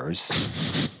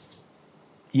 hours,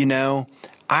 you know,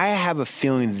 I have a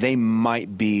feeling they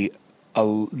might be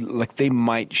they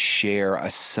might share a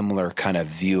similar kind of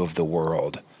view of the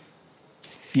world.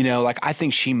 You know, like I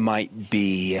think she might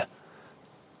be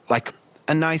like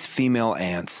a nice female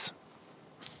Ants.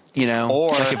 You know,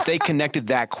 or like if they connected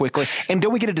that quickly. And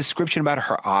don't we get a description about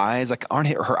her eyes? Like, aren't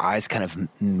her eyes kind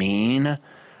of mean?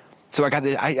 So I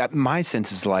got my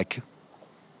sense is like,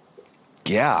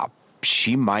 yeah,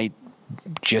 she might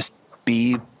just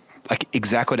be like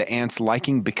exactly to Ant's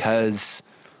liking because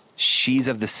she's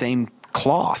of the same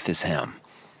cloth as him.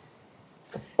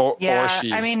 Or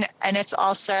she, I mean, and it's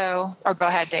also, or go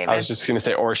ahead, David. I was just going to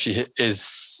say, or she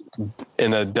is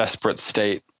in a desperate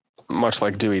state, much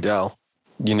like Dewey Dell.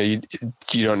 You know,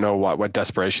 you don't know what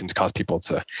desperations cause people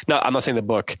to. No, I'm not saying the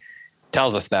book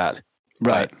tells us that,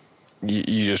 right?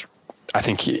 You just, I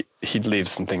think he leaves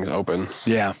some things open.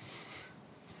 Yeah.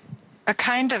 A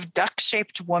kind of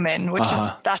duck-shaped woman, which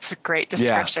that's a great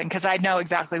description because I know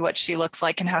exactly what she looks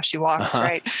like and how she walks,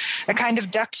 right? A kind of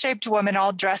duck-shaped woman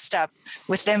all dressed up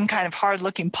with them kind of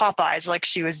hard-looking pop eyes like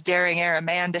she was daring ere a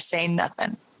man to say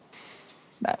nothing.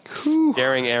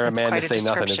 Daring ere a man to say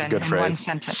nothing is a good phrase. One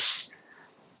sentence.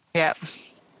 Yeah.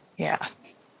 Yeah.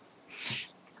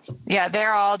 Yeah,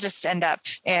 they're all just end up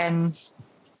in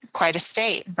quite a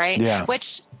state, right? Yeah.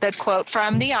 Which the quote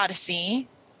from the Odyssey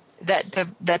that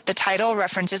the title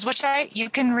references, which you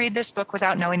can read this book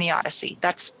without knowing the Odyssey.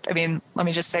 Let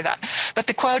me just say that. But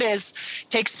the quote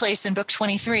takes place in book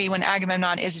 23 when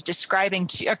Agamemnon is describing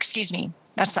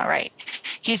that's not right.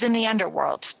 He's in the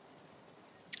underworld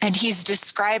and he's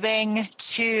describing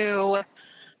to,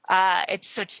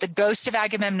 it's the ghost of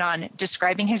Agamemnon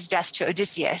describing his death to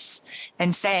Odysseus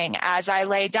and saying, as I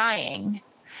lay dying,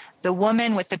 the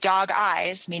woman with the dog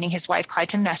eyes, meaning his wife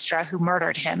Clytemnestra, who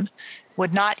murdered him,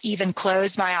 would not even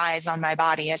close my eyes on my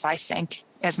body as I sank,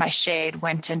 as my shade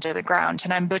went into the ground.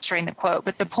 And I'm butchering the quote,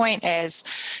 but the point is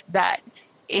that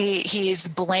he's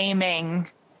blaming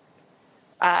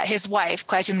his wife,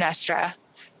 Clytemnestra,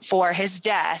 for his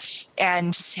death,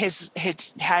 and his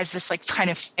has this like kind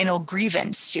of final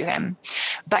grievance to him.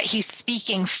 But he's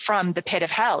speaking from the pit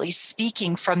of hell. He's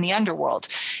speaking from the underworld.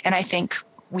 And I think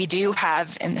we do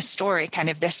have in the story kind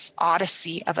of this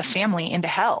odyssey of a family into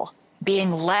hell,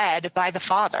 being led by the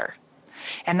father.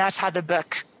 And that's how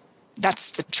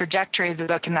that's the trajectory of the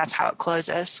book, and that's how it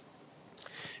closes.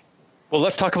 Well,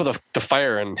 let's talk about the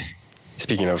fire. And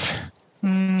speaking of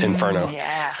Inferno,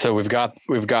 yeah. So we've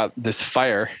got this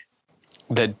fire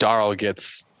that Darl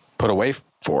gets put away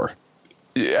for.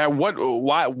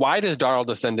 Why does Darl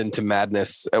descend into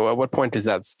madness? At what point does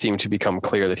that seem to become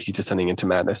clear that he's descending into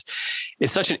madness?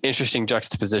 It's such an interesting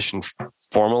juxtaposition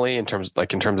formally in terms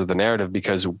of the narrative,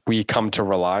 because we come to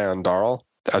rely on Darl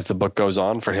as the book goes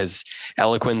on for his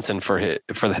eloquence and for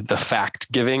the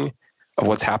fact giving of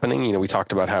what's happening. You know, we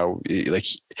talked about how like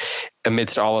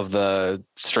amidst all of the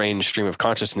strange stream of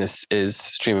consciousness is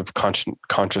stream of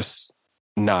conscious.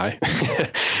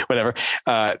 Whatever.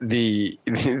 We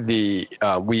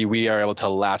are able to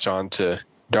latch on to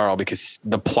Darl because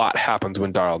the plot happens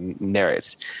when Darl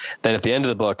narrates. Then at the end of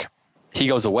the book, he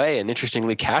goes away, and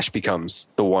interestingly, Cash becomes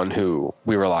the one who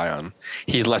we rely on.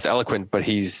 He's less eloquent, but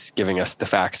he's giving us the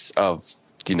facts of,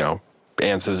 you know,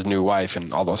 Ansa's new wife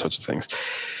and all those sorts of things.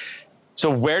 So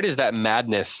where does that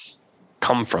madness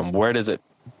come from? Where does it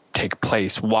take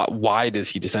place? Why does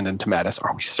he descend into madness?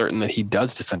 Are we certain that he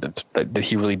does descend into that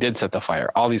he really did set the fire?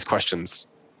 All these questions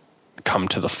come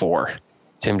to the fore.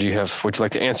 Tim, would you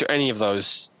like to answer any of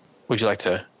those? Would you like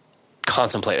to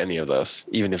contemplate any of those,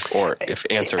 even if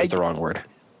answer is the wrong word?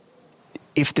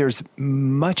 If there's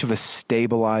much of a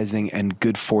stabilizing and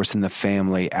good force in the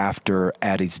family after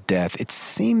Addie's death, it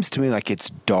seems to me like it's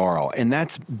Darl, and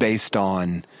that's based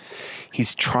on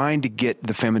he's trying to get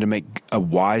the family to make a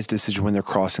wise decision when they're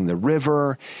crossing the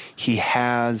river. He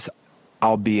has,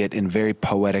 albeit in very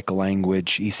poetic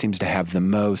language, he seems to have the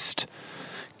most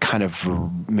kind of,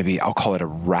 maybe I'll call it a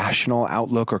rational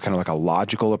outlook or kind of like a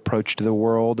logical approach to the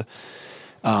world.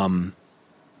 And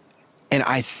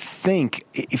I think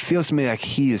it feels to me like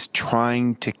he is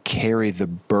trying to carry the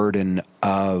burden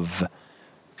of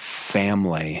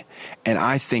family. And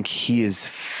I think he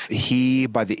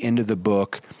by the end of the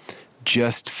book,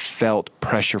 just felt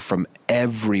pressure from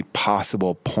every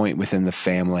possible point within the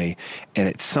family. And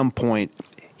at some point,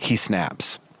 he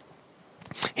snaps.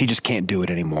 He just can't do it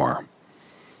anymore.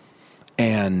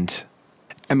 And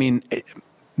I mean,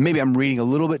 maybe I'm reading a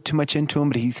little bit too much into him,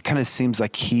 but he kind of seems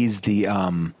like he's the,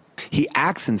 he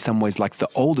acts in some ways like the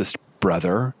oldest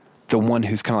brother, the one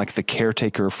who's kind of like the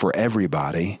caretaker for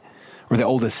everybody, or the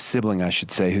oldest sibling, I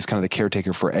should say, who's kind of the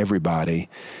caretaker for everybody.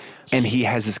 And he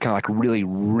has this kind of like really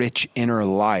rich inner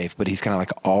life, but he's kind of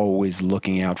like always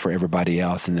looking out for everybody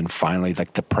else. And then finally,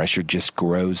 like the pressure just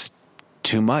grows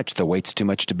too much. The weight's too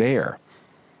much to bear.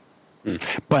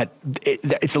 But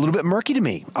it's a little bit murky to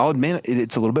me. I'll admit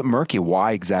it's a little bit murky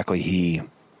why exactly he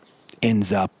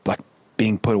ends up like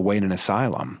being put away in an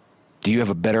asylum. Do you have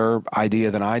a better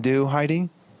idea than I do, Heidi?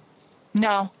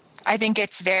 No, I think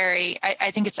it's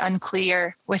I think it's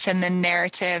unclear within the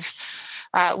narrative.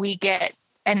 We get,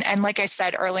 and like I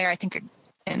said earlier, I think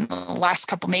in the last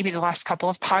couple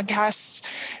of podcasts,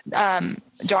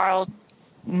 Darl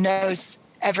knows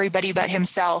everybody but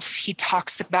himself. He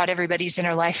talks about everybody's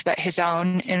inner life but his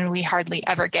own, and we hardly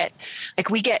ever get,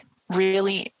 we get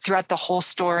really throughout the whole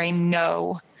story,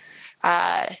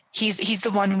 he's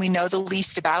the one we know the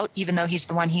least about, even though he's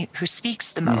the one who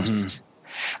speaks the most.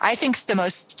 I think the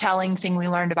most telling thing we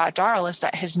learned about Darl is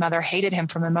that his mother hated him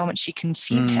from the moment she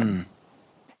conceived him.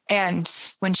 And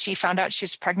when she found out she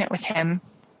was pregnant with him,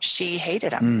 she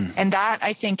hated him. And that,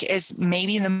 I think, is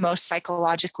maybe the most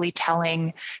psychologically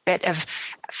telling bit of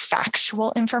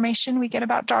factual information we get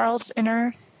about Darl's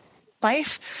inner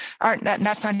life.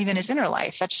 That's not even his inner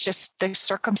life. That's just the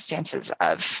circumstances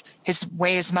of his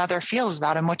way his mother feels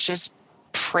about him, which is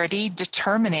pretty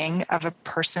determining of a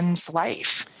person's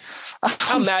life.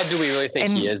 How mad do we really think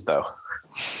he is, though?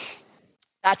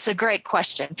 That's a great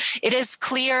question. It is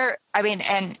clear. I mean,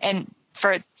 and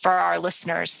for our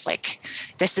listeners,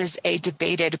 this is a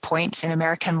debated point in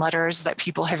American letters that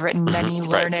people have written many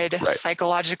learned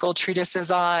psychological treatises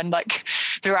on,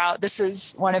 throughout. This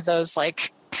is one of those,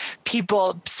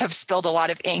 people have spilled a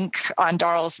lot of ink on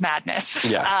Darl's madness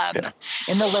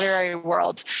in the literary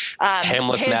world.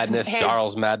 Hamlet's madness,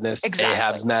 Darl's madness, exactly,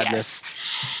 Ahab's madness. Yes,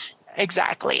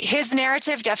 exactly. His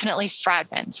narrative definitely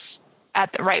fragments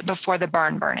right before the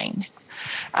barn burning.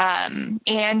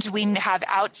 And we have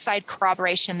outside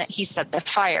corroboration that he set the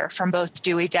fire from both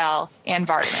Dewey Dell and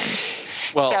Vardaman.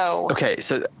 Well,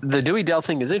 so the Dewey Dell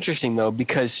thing is interesting, though,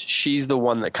 because she's the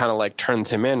one that kind of turns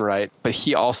him in, right? But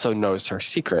he also knows her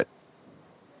secret.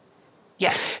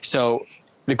 Yes. So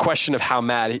the question of how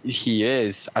mad he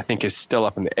is, I think, is still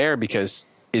up in the air, because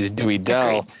is Dewey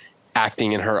Dell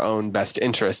acting in her own best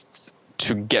interests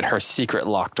to get her secret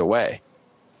locked away?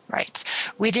 Right.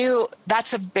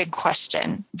 That's a big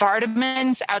question.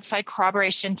 Vardaman's outside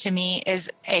corroboration to me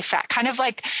is a fact. Kind of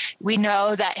we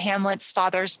know that Hamlet's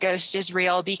father's ghost is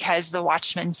real because the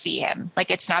watchmen see him.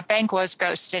 It's not Banquo's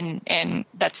ghost and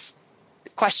that's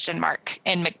question mark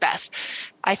in Macbeth.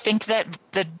 I think that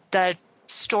the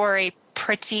story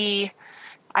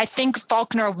I think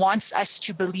Faulkner wants us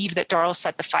to believe that Darl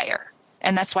set the fire.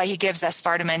 And that's why he gives us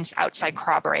Vardaman's outside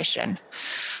corroboration.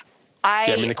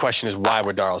 The question is, why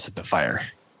would Darl set the fire?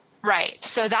 Right.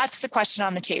 So that's the question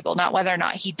on the table, not whether or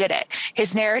not he did it.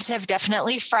 His narrative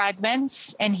definitely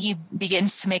fragments and he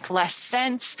begins to make less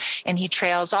sense and he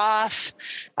trails off,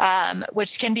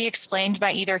 which can be explained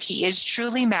by either he is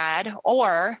truly mad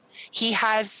or he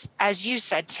has, as you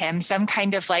said, Tim, some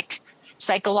kind of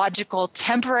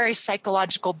temporary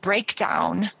psychological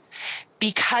breakdown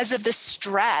because of the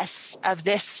stress of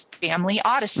this family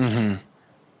odyssey. Mm-hmm.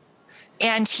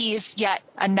 And he's yet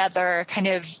another kind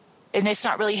of, and it's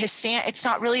not really it's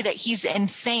not really that he's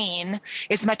insane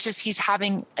as much as he's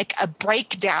having a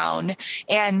breakdown.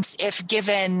 And if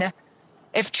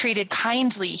treated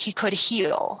kindly, he could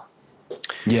heal.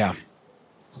 Yeah.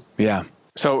 Yeah.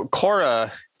 So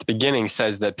Cora at the beginning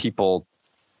says that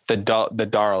the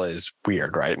Darl is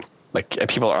weird, right?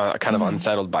 People are kind of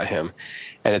unsettled by him.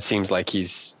 And it seems like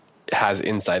has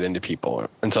insight into people.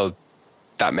 And so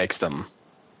that makes them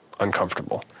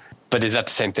uncomfortable. But is that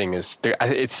the same thing as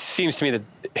it seems to me that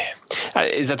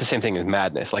is that the same thing as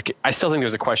madness? I still think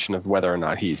there's a question of whether or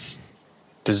not whether he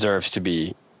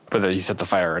set the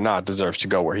fire or not, deserves to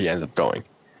go where he ended up going.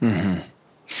 Mm-hmm.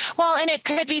 Well, and it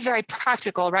could be very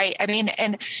practical, right? I mean,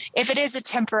 and if it is a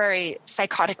temporary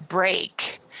psychotic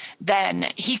break, then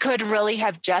he could really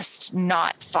have just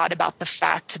not thought about the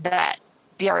fact that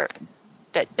he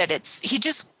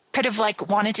just could have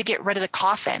wanted to get rid of the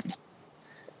coffin.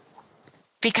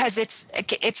 Because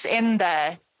it's in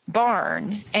the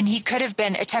barn and he could have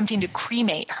been attempting to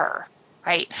cremate her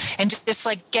right? And just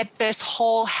like get this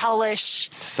whole hellish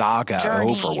saga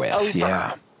over with.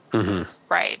 Yeah. Mm-hmm.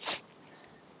 Right.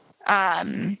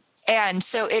 And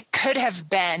so it could have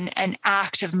been an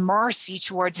act of mercy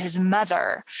towards his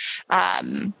mother.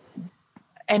 And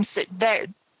so there,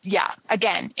 yeah,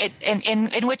 again,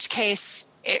 in which case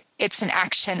it's an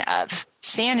action of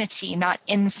sanity, not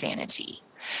insanity.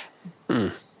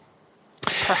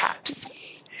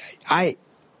 Perhaps. I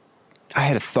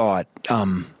had a thought.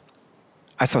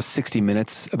 I saw 60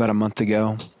 Minutes about a month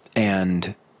ago,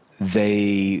 and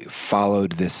they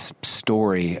followed this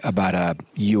story about a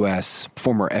U.S.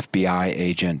 former FBI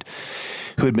agent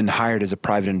who had been hired as a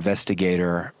private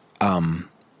investigator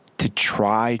to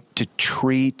try to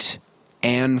treat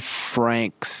Anne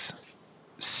Frank's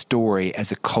story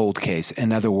as a cold case.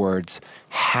 In other words,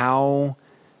 how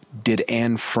did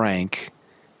Anne Frank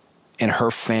and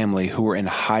her family, who were in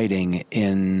hiding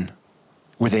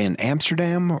were they in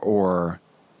Amsterdam or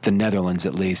the Netherlands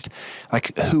at least,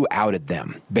 like who outed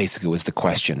them, basically was the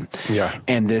question. Yeah.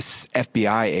 And this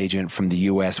FBI agent from the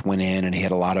U.S. went in, and he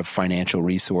had a lot of financial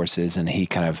resources, and he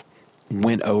kind of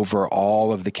went over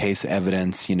all of the case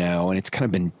evidence, and it's kind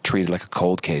of been treated like a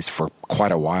cold case for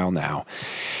quite a while now.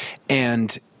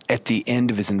 And at the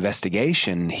end of his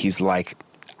investigation, he's like,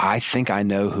 I think I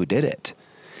know who did it.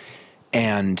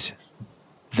 And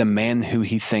the man who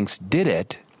he thinks did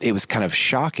it, it was kind of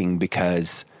shocking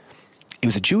because it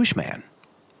was a Jewish man.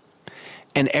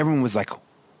 And everyone was like,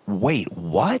 wait,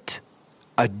 what?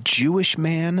 A Jewish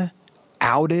man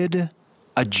outed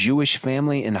a Jewish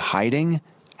family in hiding?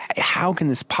 How can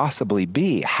this possibly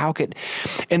be?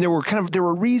 And there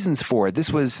were reasons for it.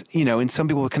 This was, and some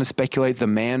people kind of speculate the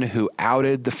man who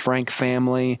outed the Frank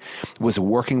family was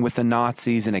working with the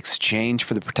Nazis in exchange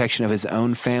for the protection of his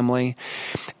own family.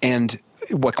 And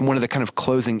one of the kind of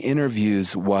closing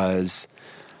interviews was,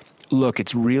 look,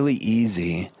 it's really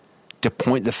easy to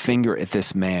point the finger at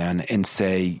this man and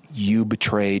say, you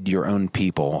betrayed your own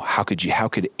people. How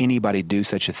could anybody do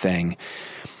such a thing?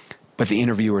 But the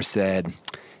interviewer said,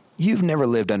 you've never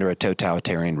lived under a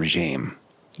totalitarian regime.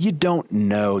 You don't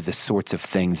know the sorts of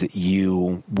things that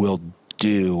you will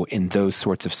do in those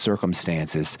sorts of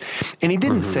circumstances. And he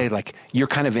didn't say like, you're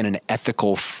kind of in an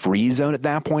ethical free zone at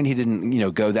that point. He didn't,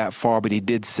 go that far, but he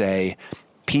did say,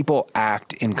 people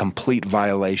act in complete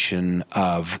violation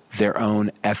of their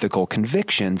own ethical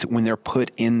convictions when they're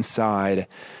put inside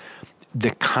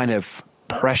the kind of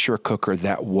pressure cooker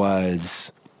that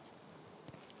was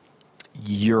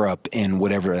Europe in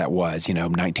whatever that was,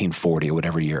 1940 or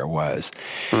whatever year it was.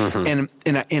 And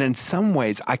in some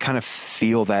ways, I kind of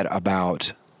feel that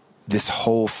about this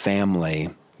whole family,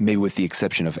 maybe with the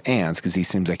exception of Anne's, because he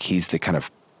seems like he's the kind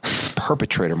of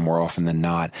perpetrator more often than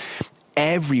not.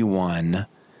 Everyone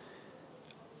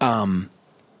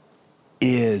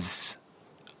is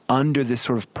under this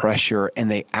sort of pressure,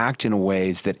 and they act in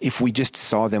ways that if we just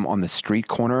saw them on the street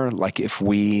corner, like if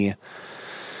we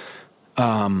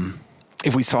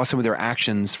saw some of their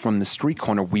actions from the street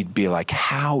corner, we'd be like,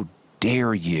 how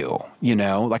dare you?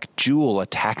 Like Jewel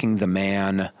attacking the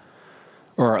man,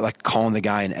 or like calling the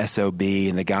guy an SOB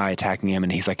and the guy attacking him,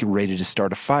 and he's like ready to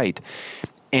start a fight.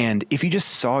 And if you just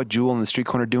saw Jewel in the street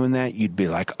corner doing that, you'd be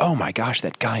like, oh my gosh,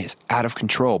 that guy is out of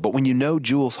control. But when you know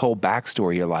Jewel's whole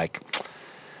backstory, you're like,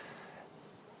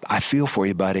 I feel for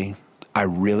you, buddy. I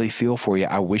really feel for you.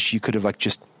 I wish you could have like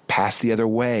just passed the other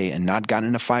way and not gotten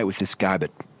in a fight with this guy,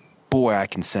 but boy, I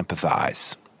can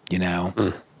sympathize,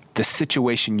 The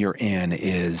situation you're in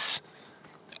is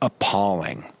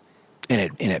appalling, and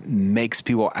it makes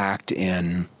people act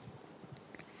in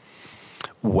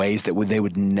ways that they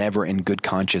would never in good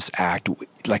conscience act,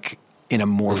 like in a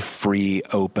more free,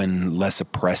 open, less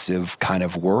oppressive kind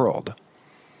of world.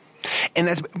 And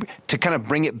that's to kind of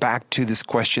bring it back to this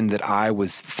question that I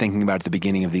was thinking about at the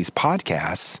beginning of these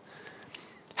podcasts.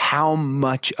 How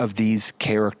much of these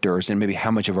characters and maybe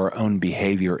how much of our own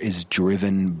behavior is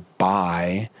driven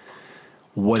by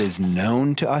what is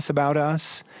known to us about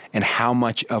us, and how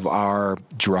much of our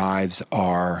drives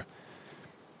are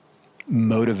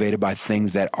motivated by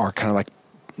things that are kind of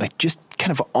like just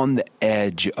kind of on the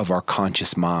edge of our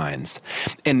conscious minds.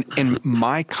 And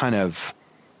my kind of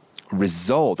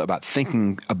result about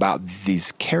thinking about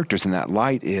these characters in that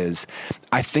light is,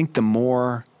 I think the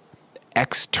more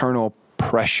external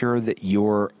pressure that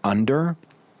you're under,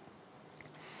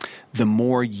 the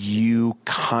more you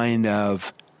kind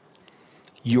of,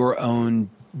 your own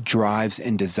drives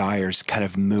and desires kind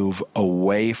of move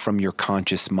away from your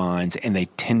conscious minds, and they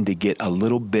tend to get a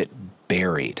little bit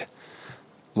buried.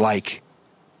 Like,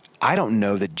 I don't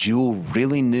know that Jewel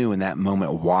really knew in that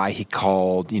moment why he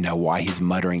called, why he's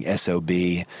muttering SOB.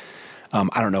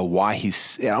 I don't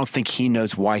don't think he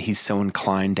knows why he's so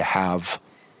inclined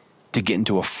to get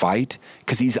into a fight,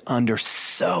 because he's under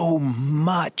so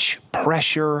much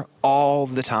pressure all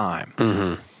the time.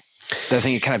 Mm-hmm. That I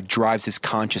think it kind of drives his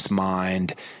conscious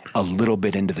mind a little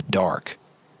bit into the dark.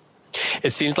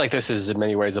 It seems like this is in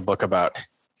many ways a book about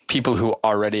people who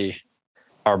already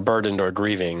are burdened or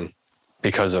grieving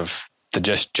because of the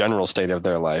just general state of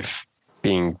their life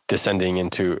descending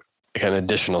into an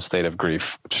additional state of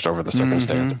grief just over the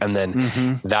circumstance. Mm-hmm. And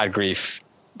then that grief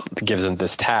gives them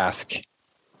this task,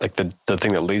 like the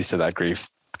thing that leads to that grief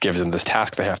gives them this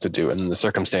task they have to do. And the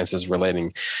circumstances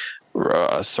surrounding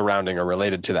or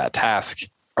related to that task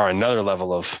are another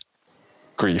level of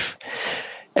grief.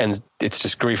 And it's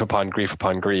just grief upon grief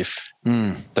upon grief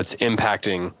that's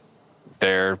impacting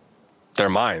their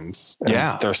minds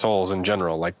and their souls in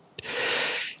general. Like,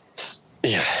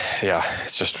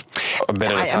 it's just a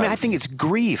bit at a time. I mean, I think it's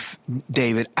grief,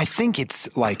 David. I think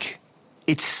it's like,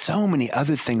 it's so many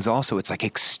other things also. It's like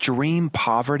extreme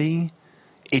poverty.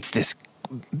 It's this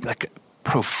like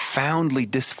profoundly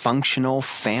dysfunctional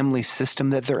family system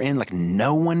that they're in. Like,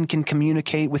 no one can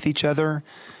communicate with each other.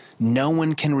 No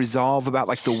one can resolve about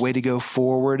like the way to go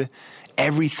forward.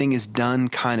 Everything is done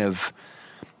kind of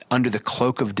under the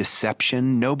cloak of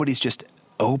deception. Nobody's just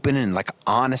open and like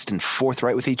honest and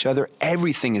forthright with each other.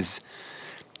 Everything is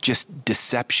just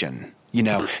deception, you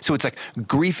know? So it's like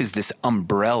grief is this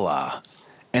umbrella,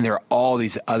 and there are all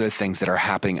these other things that are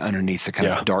happening underneath the kind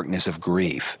of darkness of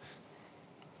grief.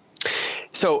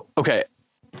 So, okay,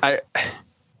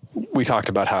 we talked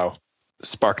about how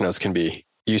SparkNotes can be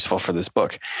useful for this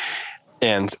book,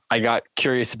 and I got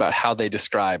curious about how they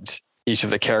described each of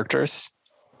the characters,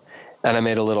 and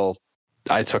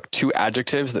I took two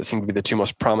adjectives that seem to be the two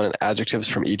most prominent adjectives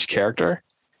from each character,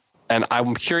 and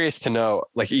I'm curious to know,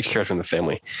 like each character in the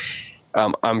family,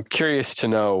 I'm curious to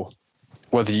know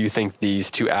whether you think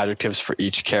these two adjectives for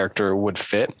each character would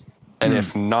fit, and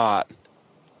if not,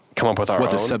 come up with our own.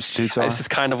 What the substitutes are? This is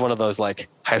kind of one of those like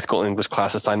high school English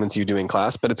class assignments you do in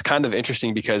class, but it's kind of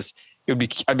interesting because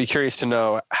I'd be curious to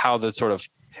know how the sort of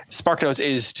SparkNotes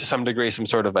is to some degree some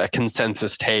sort of a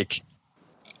consensus take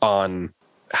on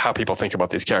how people think about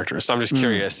these characters. So I'm just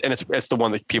curious, and it's the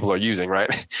one that people are using,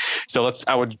 right? So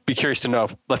I would be curious to know,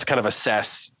 let's kind of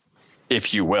assess,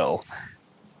 if you will,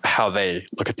 how they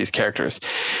look at these characters.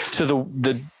 So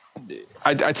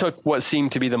I took what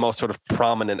seemed to be the most sort of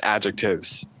prominent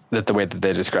adjectives the way that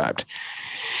they described.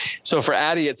 So for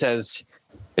Addie, it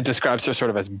describes her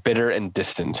sort of as bitter and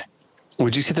distant.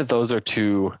 Would you say that those are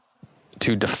two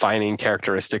defining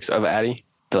characteristics of Addie?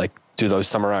 Like, do those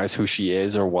summarize who she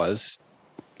is or was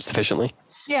sufficiently?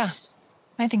 Yeah,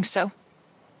 I think so.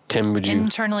 Tim, would you?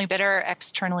 Internally bitter,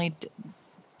 externally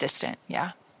distant.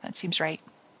 Yeah, that seems right.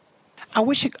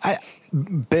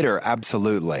 Bitter,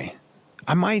 absolutely.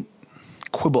 I might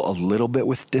quibble a little bit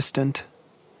with distant,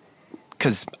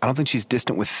 because I don't think she's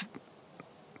distant with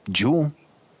Jewel.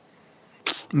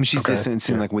 I mean, she's distant, it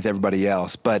seems like, with everybody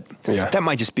else, but that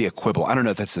might just be a quibble. I don't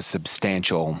know if that's a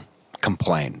substantial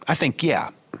complaint. I think,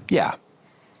 yeah.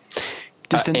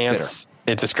 Distant, bitter.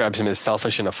 It describes him as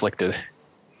selfish and afflicted.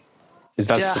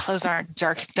 Those aren't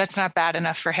dark. That's not bad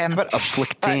enough for him. But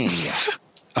afflicting.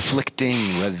 Afflicting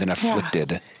rather than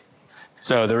afflicted. Yeah.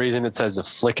 So the reason it says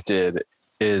afflicted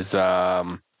is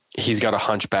he's got a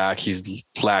hunchback. He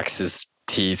lacks his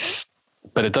teeth.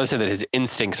 But it does say that his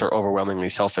instincts are overwhelmingly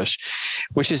selfish,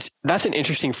 that's an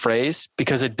interesting phrase,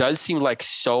 because it does seem like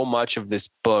so much of this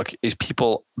book is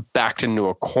people backed into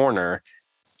a corner,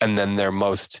 and then their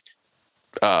most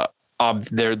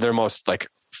their most like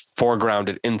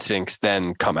foregrounded instincts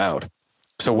then come out.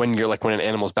 So when an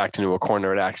animal's backed into a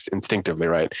corner, it acts instinctively,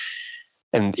 right?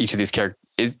 And each of these characters,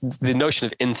 the notion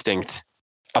of instinct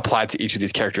applied to each of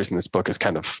these characters in this book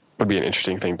would be an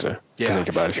interesting thing to think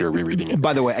about if you're rereading it.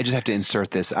 By the way, I just have to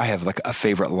insert this. I have like a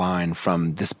favorite line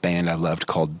from this band I loved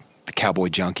called the Cowboy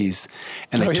Junkies,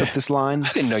 and they took this line.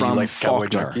 I didn't know you liked Cowboy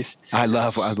Junkies. I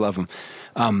love them.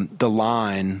 The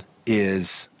line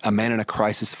is: "A man in a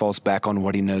crisis falls back on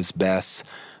what he knows best,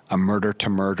 a murder to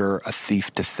murder, a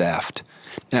thief to theft."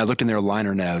 And I looked in their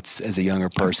liner notes as a younger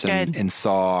person and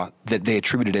saw that they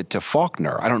attributed it to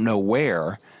Faulkner. I don't know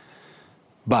where,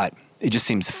 but it just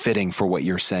seems fitting for what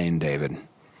you're saying, David.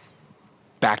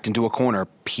 Backed into a corner,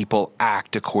 people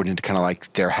act according to kind of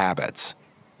like their habits.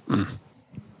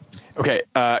 Okay.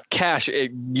 Cash,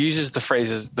 it uses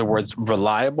the words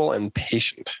reliable and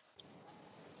patient.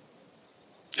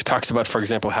 It talks about, for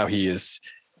example, how he is,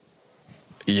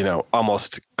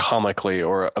 almost comically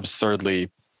or absurdly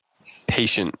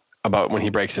patient about when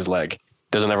he breaks his leg.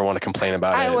 Doesn't ever want to complain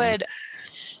about it.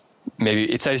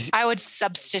 maybe it says I would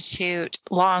substitute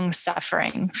long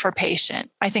suffering for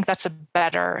patient. I think that's a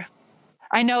better,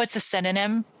 I know it's a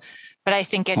synonym, but I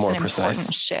think it's more an precise.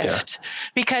 important shift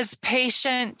because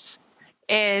patient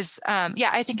is,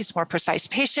 I think it's more precise.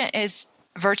 Patient is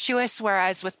virtuous,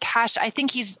 whereas with Cash, I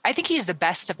think he's the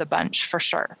best of the bunch for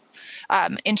sure,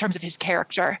 in terms of his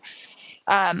character.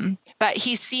 But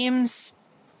he seems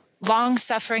long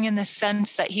suffering in the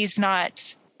sense that he's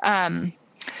not,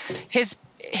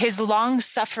 his long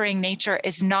suffering nature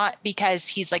is not because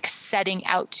he's like setting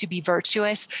out to be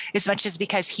virtuous as much as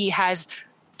because he has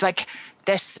like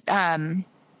this,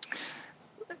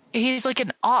 he's like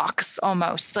an ox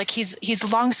almost. Like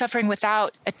he's long suffering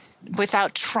without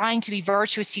trying to be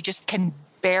virtuous. He just can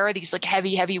bear these like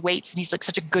heavy weights, and he's like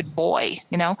such a good boy,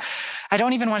 you know? I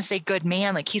don't even want to say good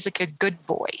man. Like he's like a good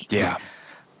boy. Yeah.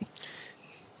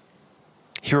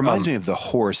 He reminds me of the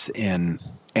horse in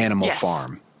Animal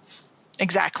Farm.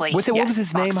 Exactly. What was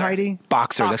his name, Boxer. Heidi?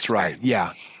 Boxer. That's right.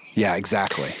 Yeah. Yeah,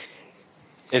 exactly.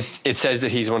 It says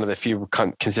that he's one of the few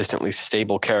consistently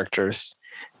stable characters.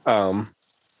 And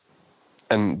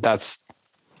that's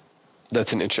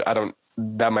an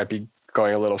that might be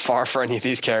going a little far for any of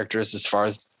these characters as far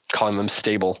as calling them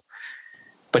stable,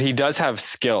 but he does have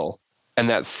skill, and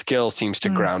that skill seems to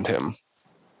ground him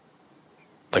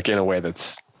like in a way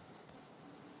that's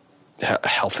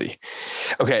healthy.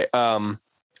 Okay.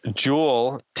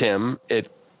 Jewel, Tim, it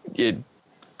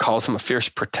calls him a fierce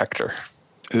protector.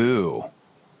 Ooh.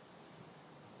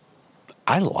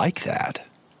 I like that.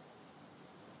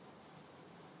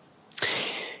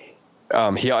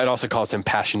 It also calls him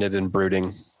passionate and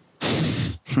brooding.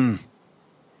 You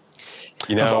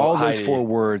know, of all those four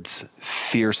words,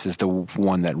 fierce is the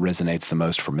one that resonates the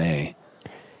most for me.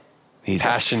 He's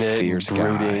passionate, a fierce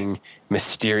brooding, guy.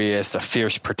 Mysterious, a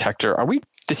fierce protector.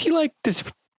 Does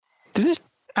this?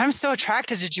 I'm so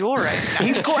attracted to Jewel right now.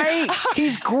 He's great.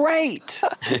 He's great.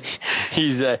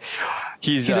 He's a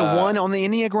one on the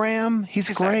Enneagram. He's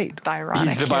great. He's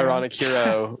the Byronic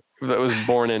hero that was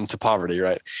born into poverty,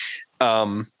 right?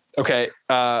 Okay.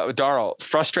 Darl,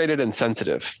 frustrated and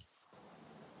sensitive.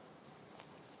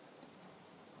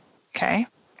 Okay.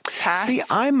 Pass. See,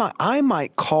 I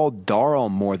might call Darl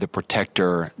more the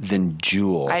protector than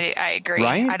Jewel. I agree.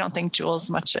 Right? I don't think Jewel's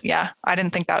much. Yeah. I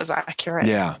didn't think that was accurate.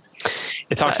 Yeah.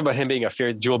 It talks about him being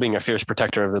Jewel being a fierce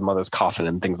protector of the mother's coffin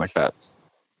and things like that.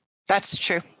 That's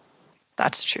true.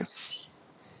 That's true.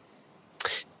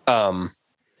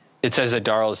 It says that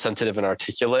Darl is sensitive and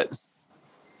articulate,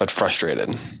 but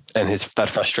frustrated. And that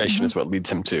frustration is what leads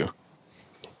him to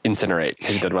incinerate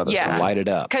his dead mother's to light it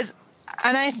up.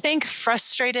 And I think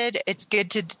frustrated, it's good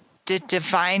to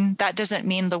define. That doesn't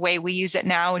mean the way we use it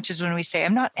now, which is when we say,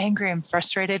 I'm not angry, I'm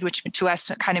frustrated, which to us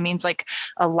kind of means like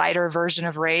a lighter version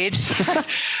of rage,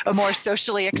 a more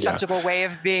socially acceptable way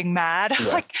of being mad.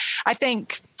 Yeah. Like, I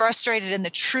think frustrated in the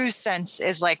true sense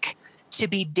is like to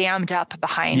be dammed up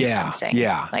behind something.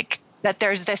 Yeah. Like that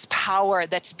there's this power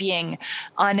that's being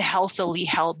unhealthily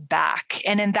held back.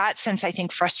 And in that sense, I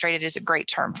think frustrated is a great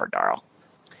term for Darl.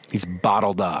 He's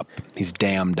bottled up. He's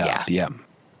dammed up. Yeah.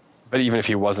 But even if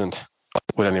he wasn't,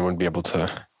 would anyone be able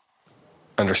to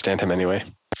understand him anyway?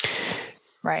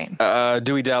 Right.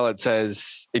 Dewey Dell, it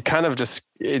says, it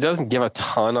doesn't give a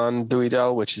ton on Dewey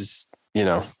Dell, which is,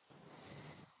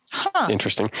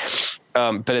 interesting.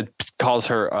 But it calls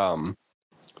her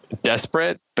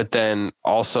desperate, but then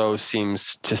also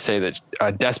seems to say that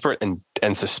desperate and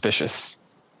suspicious.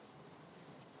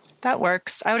 That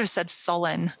works. I would have said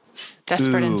sullen.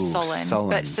 Desperate and sullen,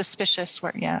 but suspicious.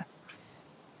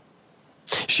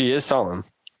 She is sullen.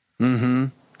 Mm-hmm.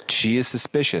 She is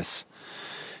suspicious.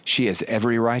 She has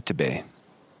every right to be.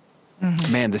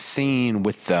 Mm-hmm. Man, the scene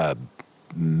with the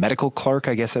medical clerk,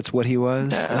 I guess that's what he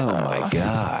was. Oh my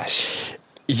gosh.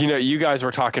 You guys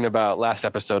were talking about last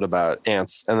episode about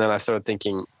ants, and then I started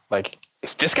thinking, like,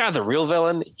 is this guy the real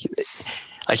villain?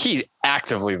 He's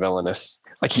actively villainous.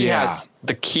 Like he has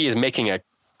the key is making a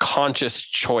conscious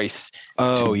choice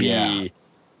to be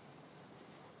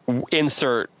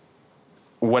insert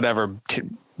whatever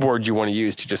word you want to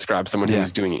use to describe someone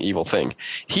who's doing an evil thing.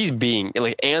 He's being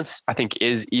like Ants, I think,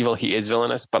 is evil. He is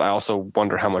villainous, but I also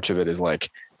wonder how much of it is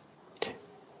like,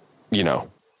 how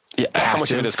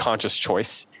much of it is conscious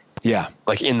choice. Yeah.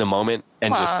 Like in the moment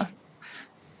and just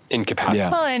incapacitated.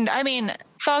 Yeah. Well, and I mean,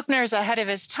 Faulkner's ahead of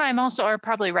his time also, or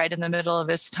probably right in the middle of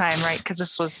his time, right? Because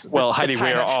this was Heidi,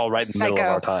 we are all right in the middle of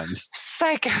our times.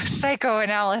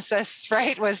 Psychoanalysis,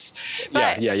 right?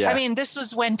 I mean, this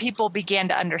was when people began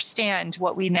to understand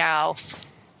what we now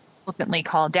flippantly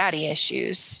call daddy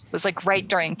issues was like right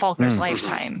during Faulkner's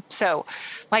lifetime. So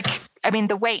like, I mean,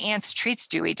 the way Ance treats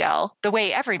Dewey Dell, the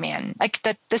way every man, like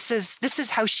that, this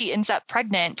is how she ends up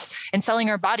pregnant and selling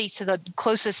her body to the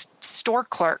closest store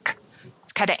clerk.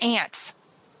 It's kind of Ance.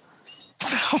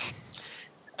 So.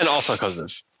 And also because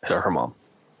of her mom.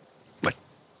 Like,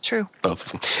 true. Both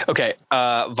of them. Okay.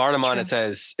 Vardaman, it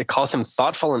says, it calls him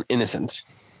thoughtful and innocent.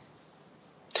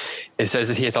 It says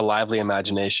that he has a lively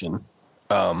imagination.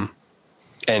 And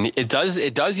it does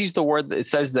use the word, it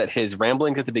says that his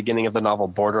ramblings at the beginning of the novel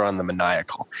border on the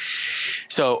maniacal.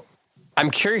 So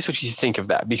I'm curious what you think of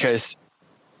that, because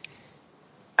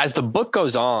as the book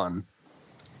goes on,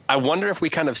 I wonder if we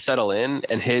kind of settle in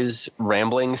and his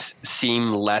ramblings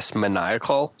seem less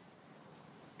maniacal,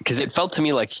 because it felt to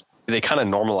me like they kind of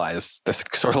normalize this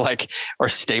sort of like, or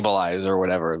stabilize or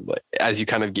whatever, like, as you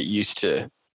kind of get used to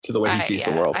the way he sees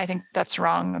the world. I think that's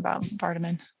wrong about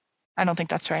Vardaman. I don't think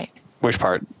that's right. Which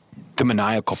part? The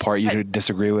maniacal part you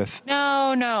disagree with?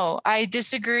 No. I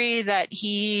disagree that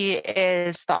he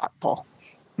is thoughtful.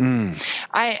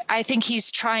 I think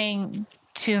he's trying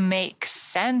to make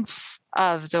sense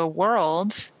of the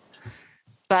world,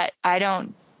 but I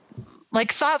don't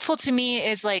like thoughtful to me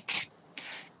is like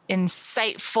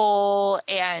insightful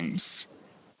and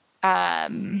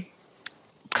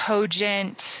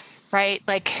cogent, right?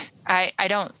 Like I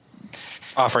don't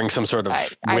offering some sort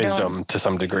of wisdom to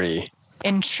some degree.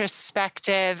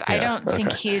 Introspective. Yeah, I don't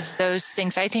think he's those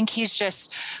things. I think he's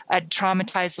just a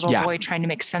traumatized little boy trying to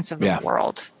make sense of the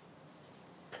world.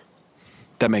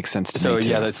 That makes sense to me.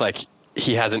 So that's like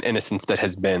he has an innocence that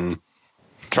has been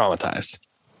traumatized.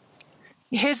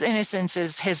 His innocence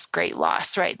is his great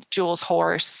loss, right? Jules'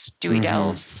 horse, Dewey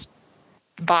Dell's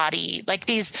body, like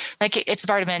these, like it's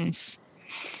Vardaman's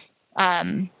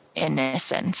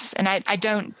innocence. And I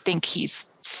don't think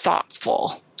he's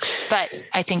thoughtful, but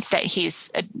I think that he's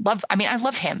I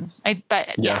love him.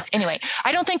 Anyway,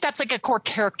 I don't think that's like a core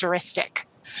characteristic.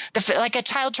 Like a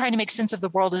child trying to make sense of the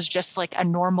world is just like a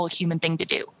normal human thing to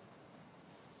do.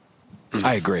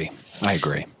 I agree.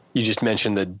 You just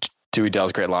mentioned that Dewey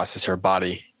Dell's great loss is her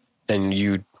body. And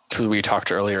we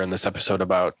talked earlier in this episode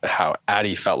about how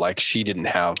Addie felt like she didn't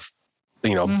have,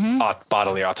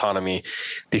 bodily autonomy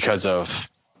because of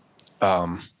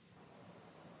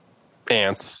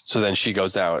Ance. So then she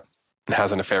goes out and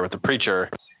has an affair with the preacher,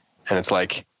 and it's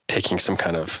like taking some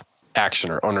kind of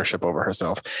action or ownership over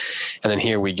herself. And then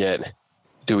here we get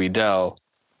Dewey Dell,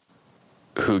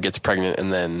 who gets pregnant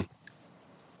and then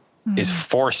is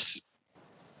forced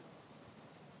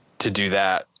to do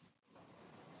that.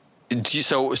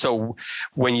 So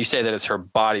when you say that it's her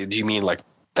body, do you mean like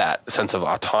that sense of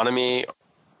autonomy?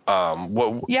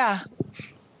 Yeah.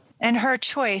 And her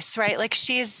choice, right? Like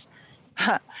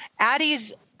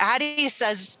Addie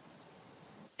says,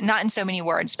 not in so many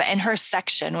words, but in her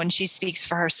section, when she speaks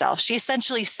for herself, she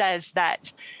essentially says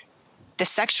that the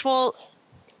sexual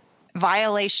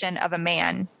violation of a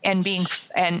man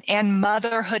and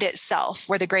motherhood itself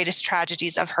were the greatest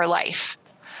tragedies of her life,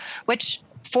 which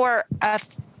for a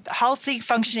healthy,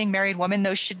 functioning married woman,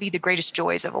 those should be the greatest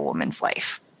joys of a woman's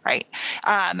life, right?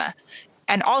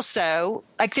 And also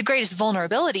like the greatest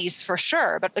vulnerabilities for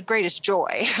sure, but the greatest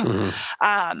joy.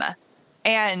 But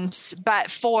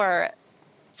for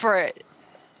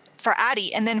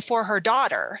Addie and then for her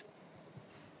daughter,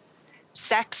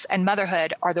 sex and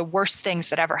motherhood are the worst things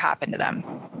that ever happened to them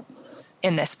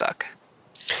in this book.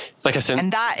 It's like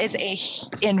and that is a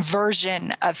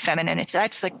inversion of femininity.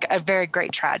 That's like a very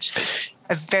great tragedy,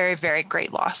 a very, very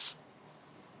great loss.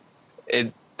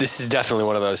 This is definitely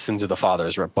one of those sins of the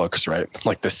fathers books, right?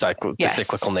 Like the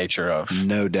cyclical nature of,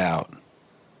 no doubt.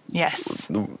 Yes.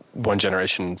 One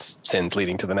generation's sins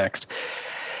leading to the next.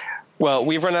 Well,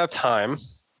 we've run out of time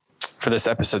for this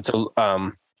episode. So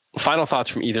final thoughts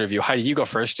from either of you. Heidi, you go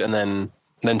first, and then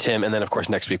Tim. And then, of course,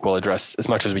 next week we'll address as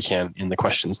much as we can in the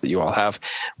questions that you all have.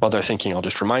 While they're thinking, I'll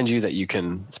just remind you that you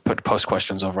can post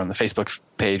questions over on the Facebook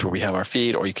page where we have our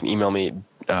feed, or you can email me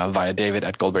via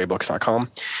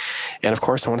david@goldberrybooks.com. And, of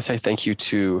course, I want to say thank you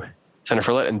to Center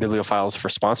for Lit and Bibliophiles for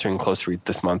sponsoring Close Reads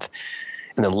this month.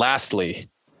 And then lastly,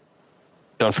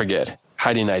 don't forget,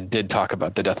 Heidi and I did talk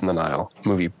about the Death in the Nile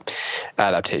movie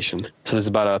adaptation. So there's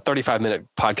about a 35-minute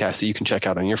podcast that you can check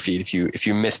out on your feed if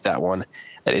you missed that one,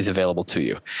 that is available to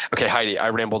you. Okay, Heidi, I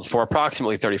rambled for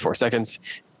approximately 34 seconds.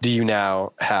 Do you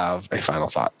now have a final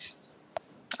thought?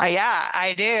 Yeah,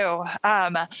 I do.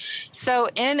 So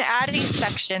in Addie's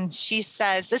section, she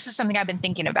says, this is something I've been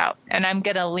thinking about, and I'm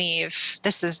going to leave.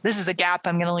 This is a gap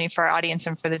I'm going to leave for our audience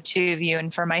and for the two of you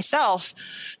and for myself.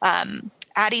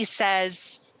 Addie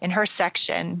says in her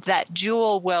section that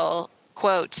Jewel will,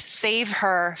 quote, save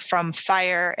her from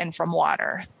fire and from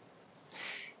water.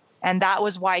 And that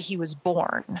was why he was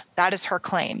born. That is her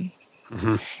claim.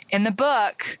 Mm-hmm. In the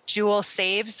book, Jewel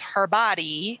saves her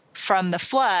body from the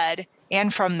flood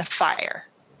and from the fire,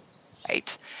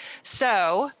 right?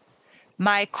 So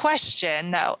my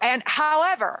question, though, and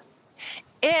however,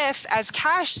 if, as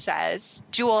Cash says,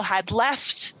 Jewel had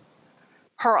left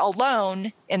her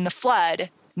alone in the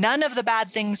flood, none of the bad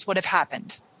things would have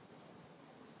happened,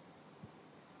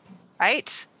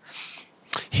 right?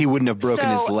 He wouldn't have broken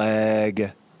his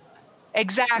leg.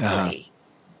 Exactly.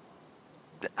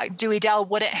 Dewey Dell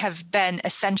wouldn't have been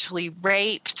essentially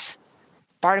raped.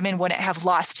 Bartman wouldn't have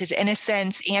lost his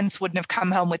innocence. Anne's wouldn't have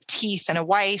come home with teeth and a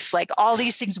wife. Like, all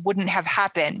these things wouldn't have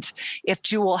happened if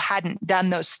Jewel hadn't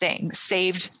done those things,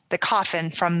 saved the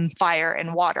coffin from fire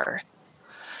and water.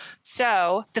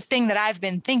 So the thing that I've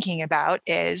been thinking about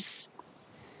is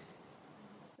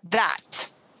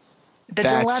that the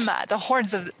dilemma, the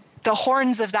horns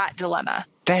of that dilemma.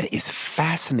 That is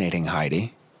fascinating,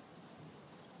 Heidi.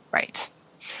 Right.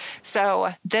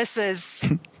 So this is,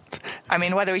 I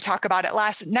mean, whether we talk about it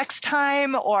next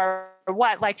time or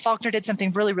what, like, Faulkner did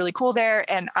something really, really cool there.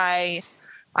 And I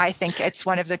think it's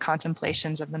one of the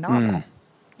contemplations of the novel.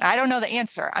 I don't know the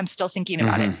answer. I'm still thinking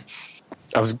about it.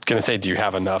 I was going to say, do you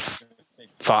have enough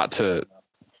thought to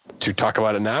talk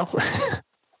about it now?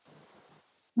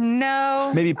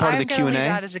 No. Maybe part of the Q&A?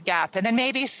 That is a gap. And then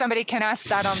maybe somebody can ask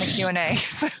that on the Q&A.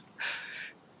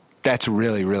 That's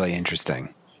really, really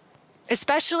interesting.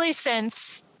 Especially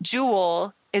since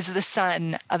Jewel is the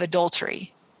son of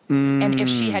adultery. And if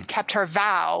she had kept her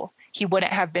vow, he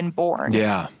wouldn't have been born.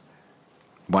 Yeah.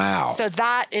 Wow. So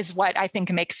that is what I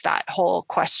think makes that whole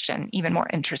question even more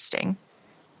interesting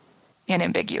and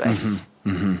ambiguous.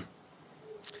 Mm-hmm.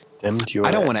 Mm-hmm.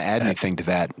 I don't want to add anything to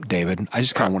that, David. I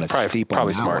just kind of want to steep on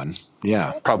that smart one.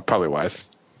 Yeah. Probably wise.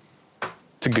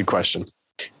 It's a good question.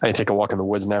 I need to take a walk in the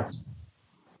woods now.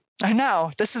 I know.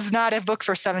 This is not a book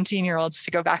for 17-year-olds, to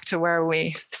go back to where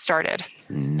we started.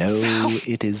 No,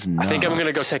 it is not. I think I'm going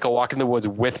to go take a walk in the woods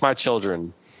with my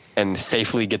children and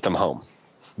safely get them home.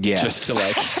 Yes. Just to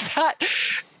like...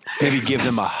 Maybe give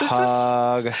them a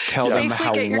hug, tell them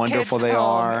how wonderful they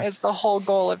are. Is the whole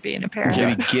goal of being a parent.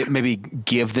 Maybe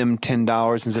give them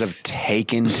 $10 instead of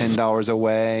taking $10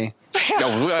 away.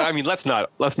 No, I mean, let's not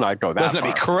go that far. Let's not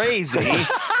be crazy.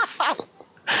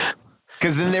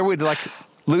 Because then they would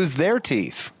lose their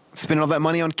teeth, spend all that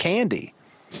money on candy.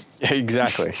 Yeah,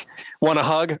 exactly. Want a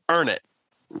hug? Earn it.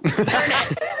 Earn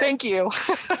it. Thank you.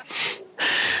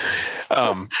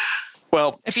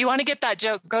 Well, if you want to get that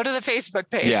joke, go to the Facebook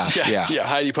page. Yeah.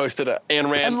 Heidi posted Ayn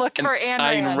Rand. And look for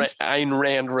Ayn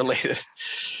Rand related.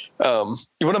 One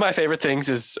of my favorite things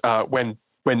is when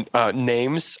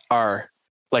names are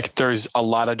like, there's a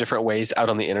lot of different ways out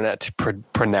on the internet to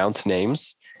pronounce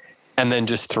names and then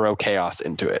just throw chaos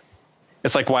into it.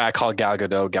 It's like why I call Gal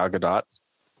Gadot Gal Gadot.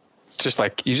 It's just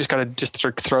like, you just got to just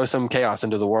throw some chaos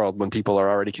into the world when people are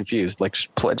already confused. Like,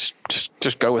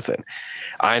 just go with it.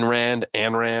 Ayn Rand,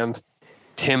 Anne Rand,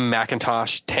 Tim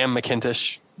McIntosh, Tam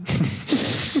McIntosh.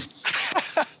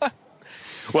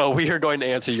 Well, we are going to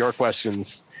answer your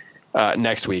questions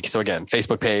next week. So again,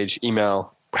 Facebook page,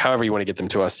 email, however you want to get them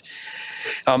to us.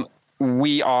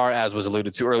 We are, as was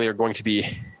alluded to earlier, going to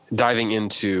be diving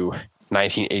into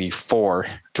 1984,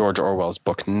 George Orwell's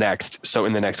book, next. So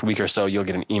in the next week or so, you'll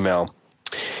get an email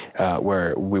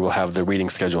where we will have the reading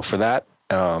schedule for that.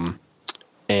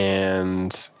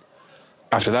 And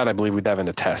after that, I believe we dive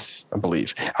into Tess, I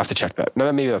believe. I have to check that. No,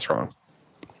 maybe that's wrong.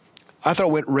 I thought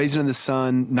it went Raisin in the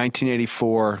Sun,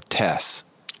 1984, Tess.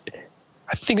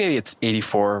 I think maybe it's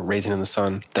 84, Raisin in the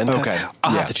Sun, then Tess. Okay.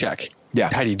 I'll have to check. Yeah.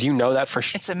 Heidi, do you know that for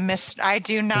sure? It's a mystery. I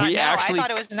do not know. I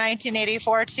thought it was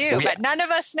 1984 too, but none of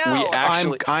us know.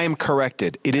 I am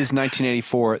corrected. It is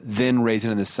 1984, then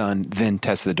Raisin in the Sun, then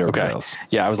Tess of the D'Urbervilles.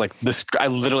 Yeah, I was like, I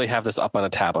literally have this up on a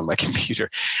tab on my computer.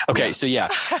 Okay, so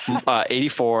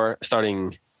 84,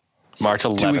 starting March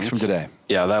 11th. 2 weeks from today.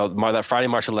 Yeah, that Friday,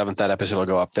 March 11th, that episode will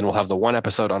go up. Then we'll have the one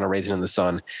episode on A Raisin in the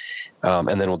Sun, and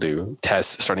then we'll do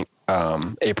Tess starting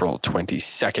April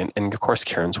 22nd. And of course,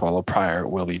 Karen Swallow Pryor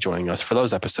will be joining us for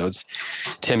those episodes.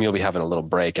 Tim, you'll be having a little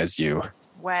break as you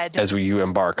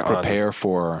embark on. Prepare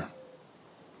for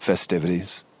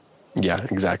festivities. Yeah,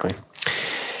 exactly.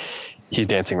 He's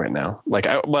dancing right now.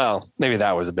 Maybe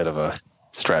that was a bit of a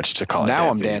stretch to call it dancing. Now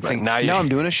I'm dancing. Now I'm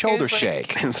doing a shoulder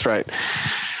shake. That's right.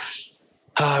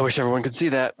 I wish everyone could see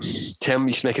that. Tim,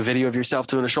 you should make a video of yourself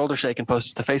doing a shoulder shake and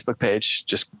post it to the Facebook page.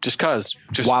 Just cause.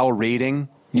 While reading,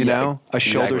 a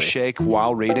shoulder shake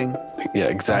while reading. Yeah,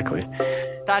 exactly.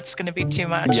 That's going to be too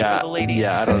much for the ladies.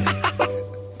 Yeah,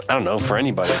 I don't know, for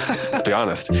anybody, let's be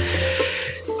honest.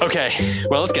 Okay,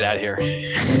 well, let's get out of here.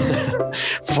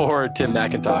 For Tim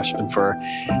McIntosh and for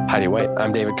Heidi White,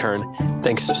 I'm David Kern.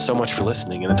 Thanks so much for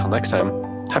listening. And until next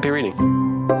time, happy reading.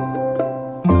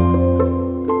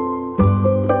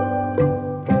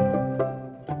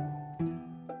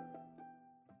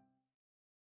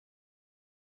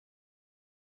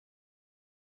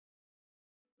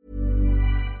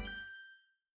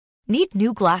 Need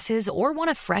new glasses or want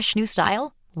a fresh new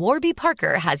style? Warby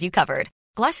Parker has you covered.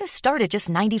 Glasses start at just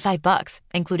 $95,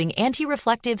 including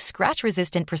anti-reflective,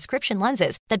 scratch-resistant prescription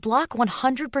lenses that block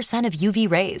 100% of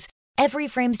UV rays. Every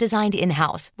frame's designed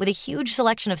in-house with a huge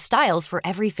selection of styles for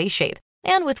every face shape.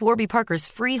 And with Warby Parker's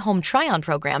free home try-on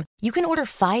program, you can order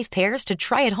 5 pairs to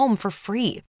try at home for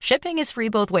free. Shipping is free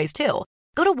both ways, too.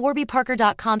 Go to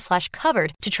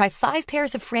warbyparker.com/covered to try 5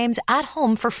 pairs of frames at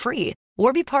home for free.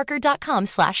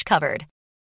 warbyparker.com/covered.